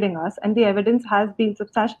favoring us, and the evidence has been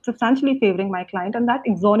substantially favoring my client, and that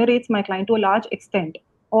exonerates my client to a large extent.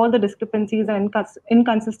 All the discrepancies and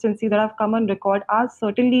inconsistencies that have come on record are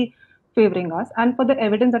certainly favoring us, and for the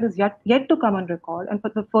evidence that is yet to come on record, and for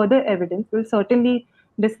the further evidence, we'll certainly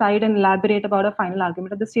decide and elaborate about a final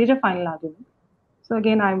argument at the stage of final argument. So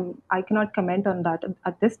again, I cannot comment on that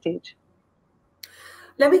at this stage.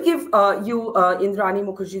 Let me give you, Indrani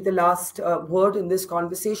Mukerjea, the last word in this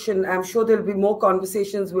conversation. I'm sure there'll be more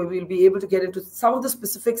conversations where we'll be able to get into some of the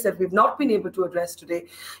specifics that we've not been able to address today.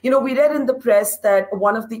 You know, we read in the press that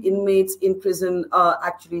one of the inmates in prison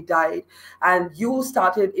actually died. And you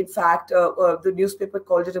started, in fact, the newspaper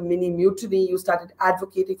called it a mini mutiny. You started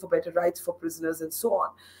advocating for better rights for prisoners and so on.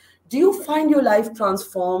 Do you find your life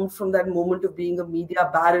transformed from that moment of being a media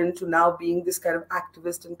baron to now being this kind of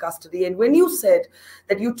activist in custody? And when you said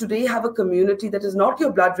that you today have a community that is not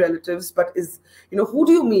your blood relatives, but is, you know, who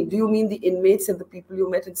do you mean? Do you mean the inmates and the people you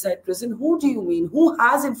met inside prison? Who do you mean? Who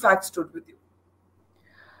has in fact stood with you?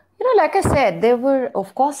 You know, like I said, there were,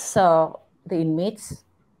 of course, the inmates,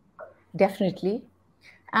 definitely.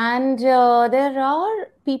 And there are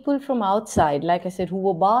people from outside, like I said, who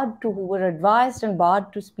were advised and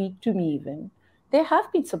barred to speak to me even. They have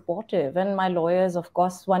been supportive. And my lawyers, of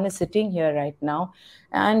course, one is sitting here right now.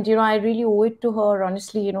 And, you know, I really owe it to her,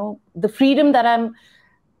 honestly, you know, the freedom that I'm,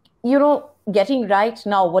 you know, getting right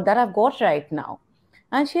now, what that I've got right now.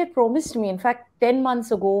 And she had promised me, in fact, 10 months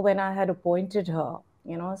ago when I had appointed her,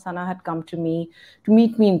 you know, Sana had come to me to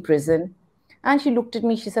meet me in prison. And she looked at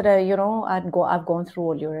me, she said, you know, I've gone through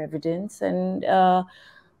all your evidence and,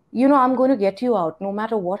 you know, I'm going to get you out. No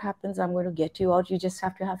matter what happens, I'm going to get you out. You just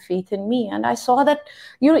have to have faith in me. And I saw that,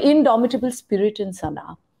 you know, indomitable spirit in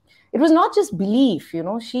Sana. It was not just belief, you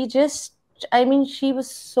know, she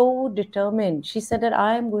was so determined. She said that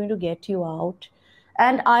I am going to get you out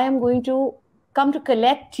and I am going to come to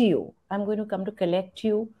collect you. I'm going to come to collect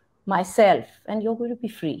you myself and you're going to be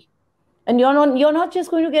free. And you're not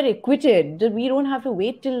just going to get acquitted. We don't have to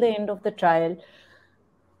wait till the end of the trial.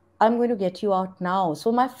 I'm going to get you out now.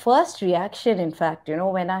 So my first reaction, in fact, you know,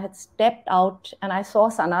 when I had stepped out and I saw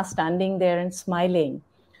Sana standing there and smiling,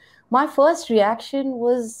 my first reaction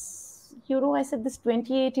was, you know, I said, this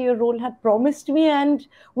 28-year-old had promised me and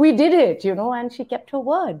we did it, you know, and she kept her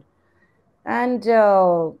word. And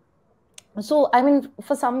so, I mean,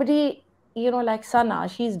 for somebody, you know, like Sana,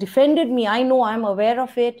 she's defended me. I know, I'm aware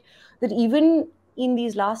of it, that even in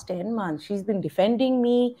these last 10 months, she's been defending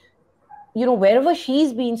me, you know, wherever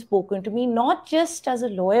she's been spoken to me, not just as a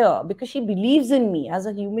lawyer, because she believes in me. As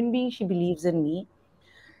a human being, she believes in me.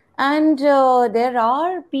 And there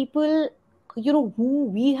are people, you know, who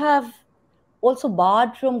we have also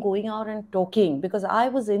barred from going out and talking because I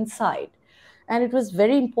was inside. And it was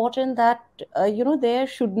very important that, you know, there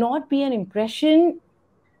should not be an impression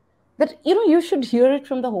that, you know, you should hear it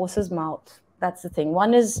from the horse's mouth. That's the thing.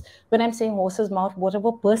 One is, when I'm saying horse's mouth,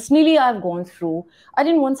 whatever personally I've gone through, I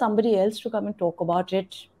didn't want somebody else to come and talk about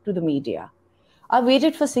it to the media. I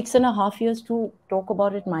waited for 6.5 years to talk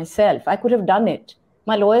about it myself. I could have done it.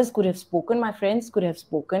 My lawyers could have spoken. My friends could have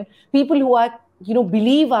spoken. People who I, you know,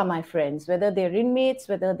 believe are my friends, whether they're inmates,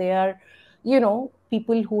 whether they are, you know,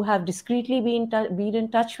 people who have discreetly been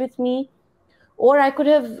in touch with me. Or I could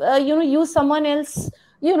have, you know, used someone else,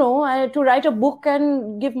 you know, to write a book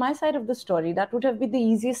and give my side of the story. That would have been the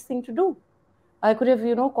easiest thing to do. I could have,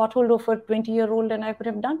 you know, caught hold of a 20-year-old and I could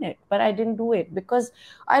have done it. But I didn't do it because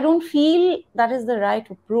I don't feel that is the right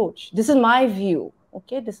approach. This is my view.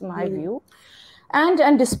 Okay, this is my view.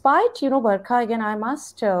 And despite, you know, Barkha, again, I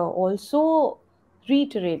must also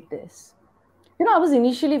reiterate this. You know, I was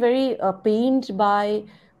initially very pained by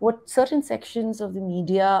what certain sections of the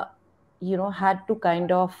media, you know, had to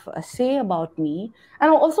kind of say about me.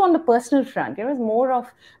 And also on the personal front, it was more of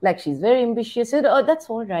like, she's very ambitious. Oh, that's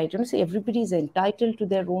all right. You know, see, everybody's entitled to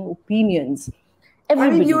their own opinions.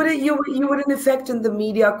 Everybody. I mean, you were in effect in the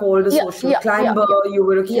media called a social climber. You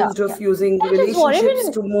were accused of using relationships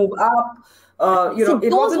to move up. You know,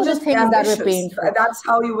 it wasn't just things that were painful. That's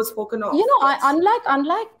how you were spoken of. You know,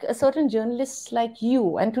 unlike certain journalists like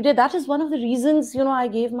you, and today that is one of the reasons, you know, I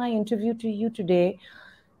gave my interview to you today,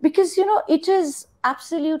 because, you know, it is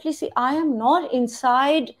absolutely, see, I am not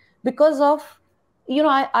inside because of, you know,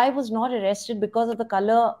 I was not arrested because of the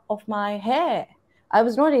color of my hair. I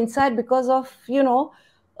was not inside because of, you know,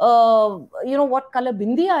 what color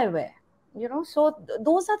bindi I wear, you know. So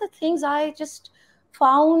those are the things I just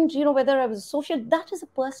found, you know, whether I was social, that is a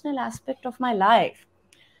personal aspect of my life.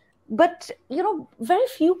 But, you know, very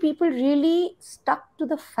few people really stuck to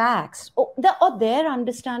the facts or their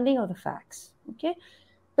understanding of the facts, okay?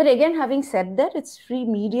 But again, having said that, it's free.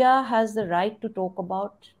 Media has the right to talk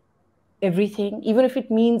about everything, even if it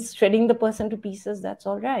means shredding the person to pieces. That's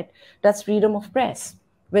all right. That's freedom of press,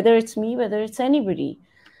 whether it's me, whether it's anybody.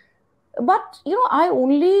 But, I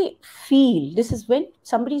only feel this is when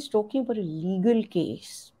somebody is talking about a legal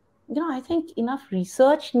case. I think enough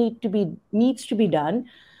research needs to be done,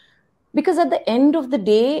 because at the end of the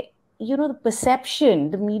day, the perception,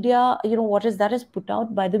 the media, what is that is put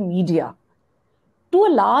out by the media to a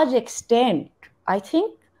large extent, I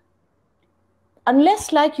think,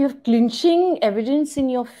 unless like you have clinching evidence in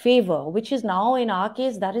your favor, which is now in our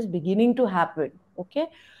case, that is beginning to happen. Okay.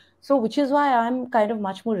 So, which is why I'm kind of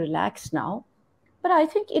much more relaxed now. But I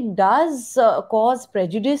think it does cause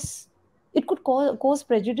prejudice. It could cause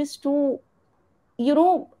prejudice to,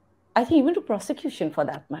 I think even to prosecution for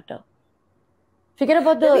that matter. Forget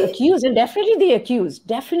about the accused, and definitely the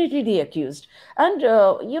accused. And,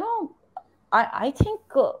 I think,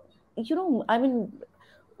 I mean,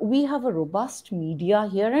 we have a robust media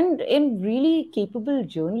here and really capable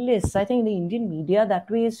journalists. I think the Indian media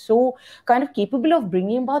that way is so kind of capable of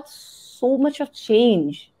bringing about so much of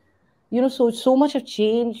change, so much of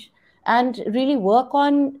change, and really work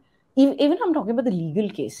on, even I'm talking about the legal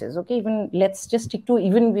cases, okay, even let's just stick to,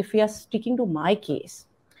 even if we are sticking to my case,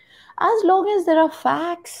 as long as there are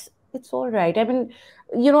facts, it's all right. I mean,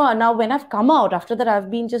 now when I've come out, after that, I've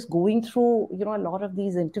been just going through, a lot of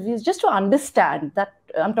these interviews just to understand that.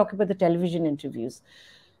 I'm talking about the television interviews.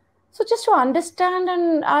 So just to understand,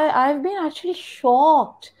 and I've been actually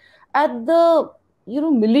shocked at the,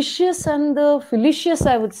 malicious and the fallacious,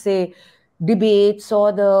 I would say, debates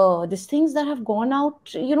or these things that have gone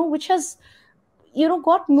out, which has,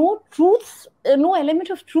 got no truth, no element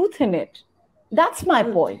of truth in it. That's my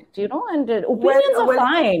point, and opinions are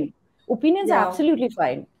fine. Opinions are absolutely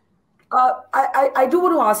fine. I do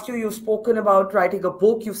want to ask you, you've spoken about writing a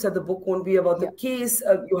book. You've said the book won't be about the case.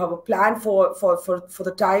 You have a plan for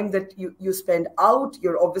the time that you spend out.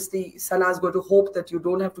 You're obviously, Sana is going to hope that you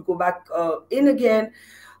don't have to go back in again.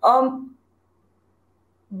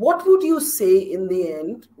 What would you say in the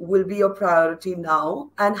end will be your priority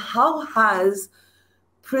now? And how has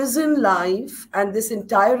prison life and this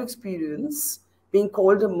entire experience, being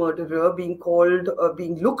called a murderer, being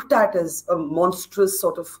looked at as a monstrous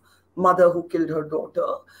sort of mother who killed her daughter,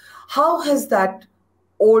 how has that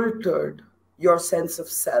altered your sense of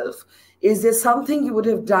self? Is there something you would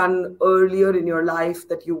have done earlier in your life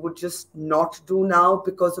that you would just not do now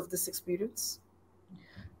because of this experience?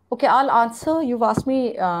 Okay, I'll answer. You've asked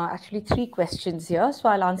me actually 3 questions here. So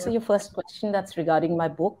I'll answer your first question, that's regarding my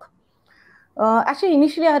book. Actually,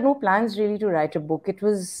 initially, I had no plans really to write a book. It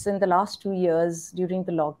was in the last 2 years during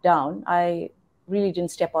the lockdown. I really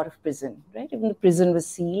didn't step out of prison, right? Even the prison was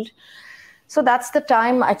sealed. So that's the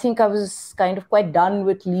time I think I was kind of quite done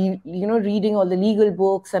with, reading all the legal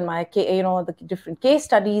books and my, the different case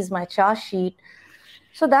studies, my charge sheet.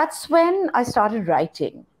 So that's when I started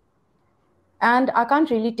writing. And I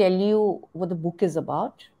can't really tell you what the book is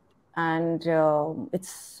about. And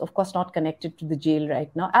it's, of course, not connected to the jail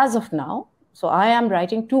right now, as of now. So I am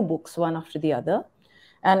writing 2 books, one after the other.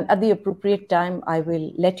 And at the appropriate time, I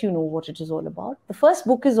will let you know what it is all about. The first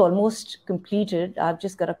book is almost completed. I've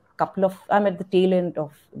just got I'm at the tail end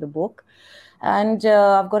of the book. And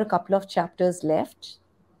I've got a couple of chapters left.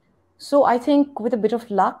 So I think with a bit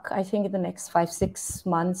of luck, I think in the next 5-6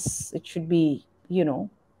 months, it should be,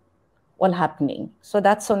 all happening. So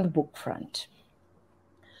that's on the book front.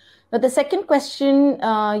 Now, the second question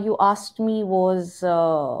you asked me was,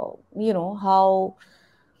 how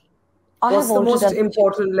I what's the most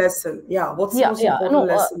important lesson? Yeah, what's the most important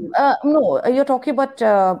lesson? No, you're talking about,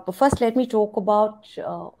 first let me talk about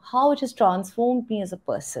how it has transformed me as a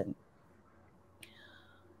person.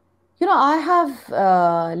 I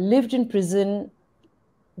have lived in prison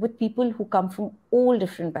with people who come from all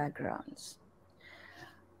different backgrounds.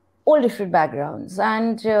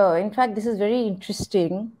 And in fact, this is very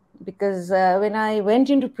interesting because when I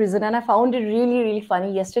went into prison, and I found it really, really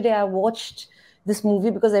funny. Yesterday, I watched this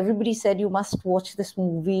movie because everybody said you must watch this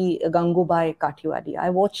movie, Gangubai Kathiawadi.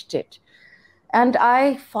 I watched it. And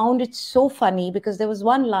I found it so funny because there was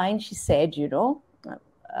one line she said, the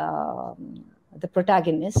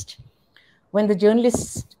protagonist, when the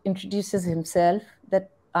journalist introduces himself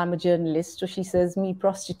that I'm a journalist, so she says, me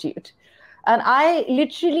prostitute. And I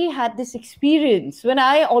literally had this experience when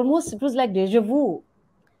it was like deja vu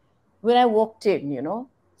when I walked in,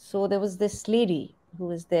 So there was this lady who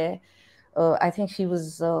was there. I think she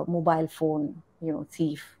was a mobile phone,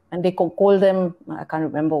 thief. And they call them, I can't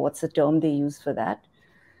remember what's the term they use for that.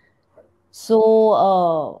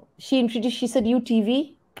 So she introduced, she said, you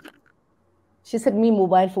TV? She said, me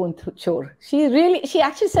mobile phone chore. She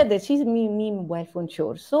actually said that. She's me mobile phone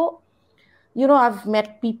chore. So, you know, I've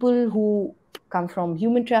met people who come from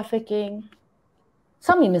human trafficking,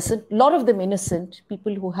 some innocent, a lot of them innocent,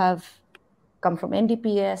 people who have come from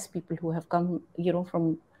NDPS, people who have come, you know,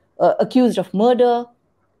 from accused of murder.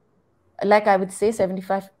 Like I would say,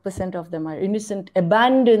 75% of them are innocent,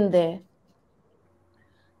 abandoned there.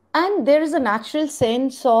 And there is a natural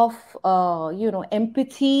sense of, you know,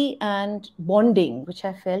 empathy and bonding, which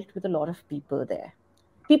I felt with a lot of people there.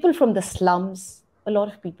 People from the slums, a lot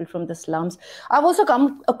of people from the slums. I've also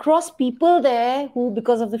come across people there who,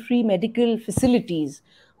 because of the free medical facilities,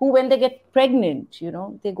 who when they get pregnant, you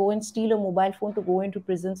know, they go and steal a mobile phone to go into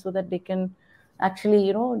prison so that they can actually,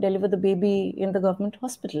 you know, deliver the baby in the government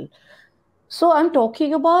hospital. So I'm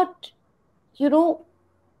talking about, you know,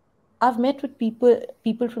 I've met with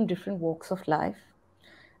people from different walks of life,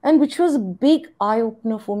 and which was a big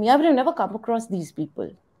eye-opener for me. I would have never come across these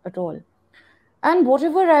people at all. And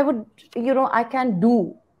whatever I would, you know, I can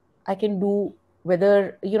do,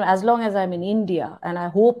 whether, you know, as long as I'm in India, and I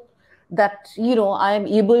hope that, you know, I am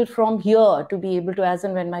able from here to be able to, as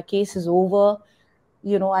and when my case is over,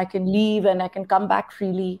 you know, I can leave and I can come back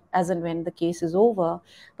freely as and when the case is over.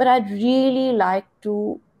 But I'd really like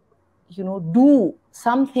to, you know, do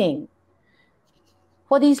something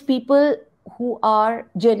for these people who are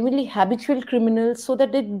genuinely habitual criminals, so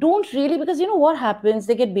that they don't really, because you know what happens,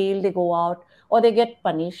 they get bailed, they go out, or they get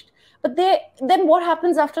punished. But then what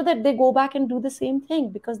happens after that? They go back and do the same thing,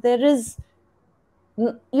 because there is,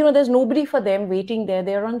 you know, there's nobody for them waiting there.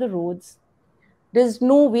 They're on the roads. There's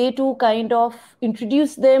no way to kind of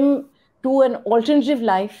introduce them to an alternative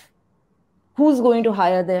life. Who's going to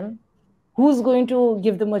hire them? Who's going to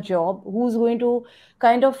give them a job? Who's going to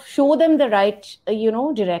kind of show them the right, you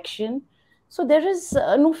know, direction? So there is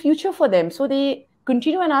no future for them. So they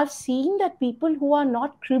continue. And I've seen that people who are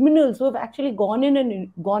not criminals, who have actually gone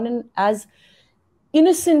in as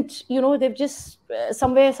innocent, you know, they've just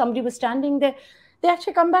somewhere somebody was standing there, they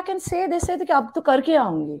actually come back and say, ab to karke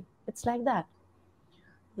aaungi. It's like that.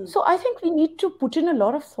 So I think we need to put in a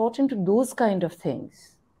lot of thought into those kind of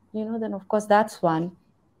things. You know, then of course that's one.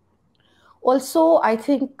 Also, I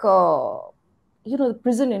think, you know, the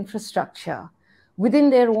prison infrastructure, within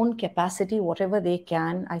their own capacity, whatever they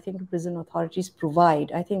can, I think the prison authorities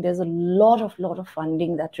provide. I think there's a lot of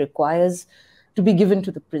funding that requires to be given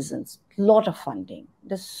to the prisons. A lot of funding.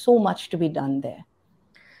 There's so much to be done there.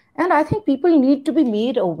 And I think people need to be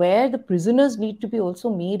made aware, the prisoners need to be also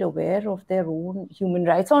made aware of their own human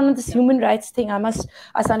rights. On this human rights thing, I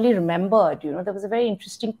suddenly remembered, you know, there was a very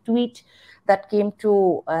interesting tweet that came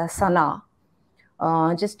to Sana,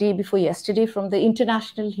 just day before yesterday, from the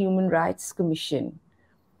International Human Rights Commission,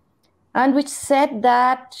 and which said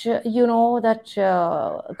that, you know,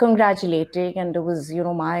 that congratulating, and there was, you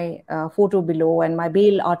know, my photo below and my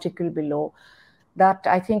bail article below, that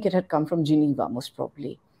I think it had come from Geneva, most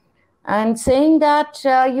probably, and saying that,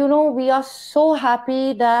 you know, we are so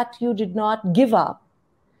happy that you did not give up,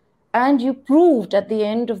 and you proved at the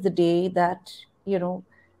end of the day that, you know,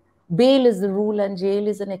 bail is the rule and jail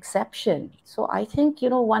is an exception. So I think, you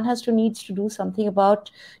know, one needs to do something about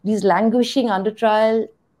these languishing under trials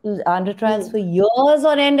for years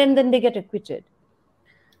on end, and then they get acquitted.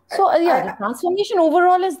 So the transformation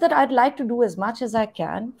overall is that I'd like to do as much as I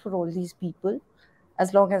can for all these people,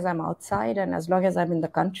 as long as I'm outside and as long as I'm in the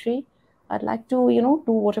country. I'd like to, you know,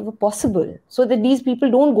 do whatever possible so that these people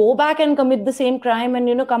don't go back and commit the same crime and,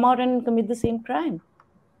 you know, come out and commit the same crime,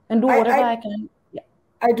 and do whatever I can.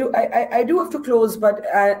 I do have to close, but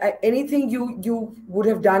anything you would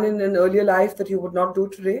have done in an earlier life that you would not do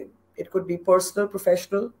today? It could be personal,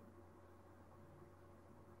 professional.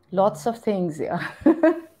 Lots of things, yeah.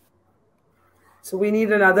 So we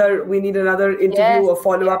need another interview, a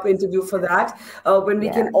follow-up interview for that, when we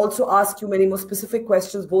can also ask you many more specific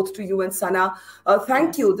questions, both to you and Sana.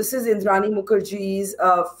 Thank you. This is Indrani Mukerjea's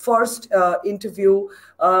first interview,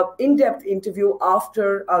 in-depth interview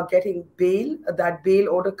after getting bail, that bail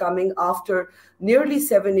order coming after nearly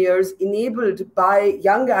 7 years, enabled by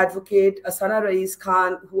young advocate Sana Raees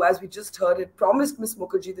Khan, who, as we just heard, had promised Ms.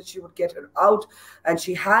 Mukerjea that she would get her out, and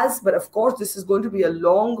she has. But of course, this is going to be a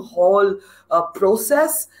long haul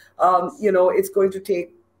process. You know, it's going to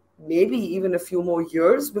take maybe even a few more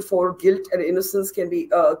years before guilt and innocence can be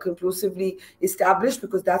conclusively established,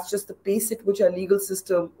 because that's just the pace at which our legal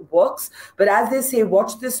system works. But as they say,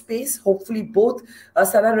 watch this space. Hopefully both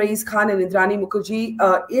Sana Raees Khan and Indrani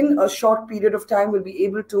Mukerjea in a short period of time will be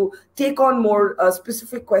able to take on more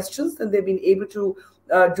specific questions than they've been able to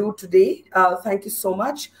do today. Thank you so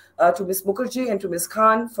much to Ms. Mukerjea and to Ms.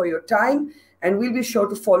 Khan for your time. And we'll be sure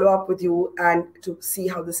to follow up with you and to see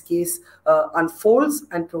how this case unfolds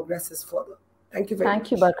and progresses further. Thank you very much.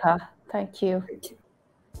 Thank you, Barkha. Thank you. Thank you.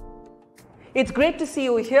 It's great to see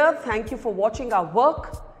you here. Thank you for watching our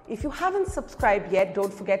work. If you haven't subscribed yet,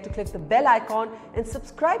 don't forget to click the bell icon and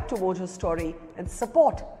subscribe to Mojo Story and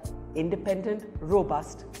support independent,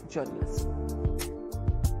 robust journalism.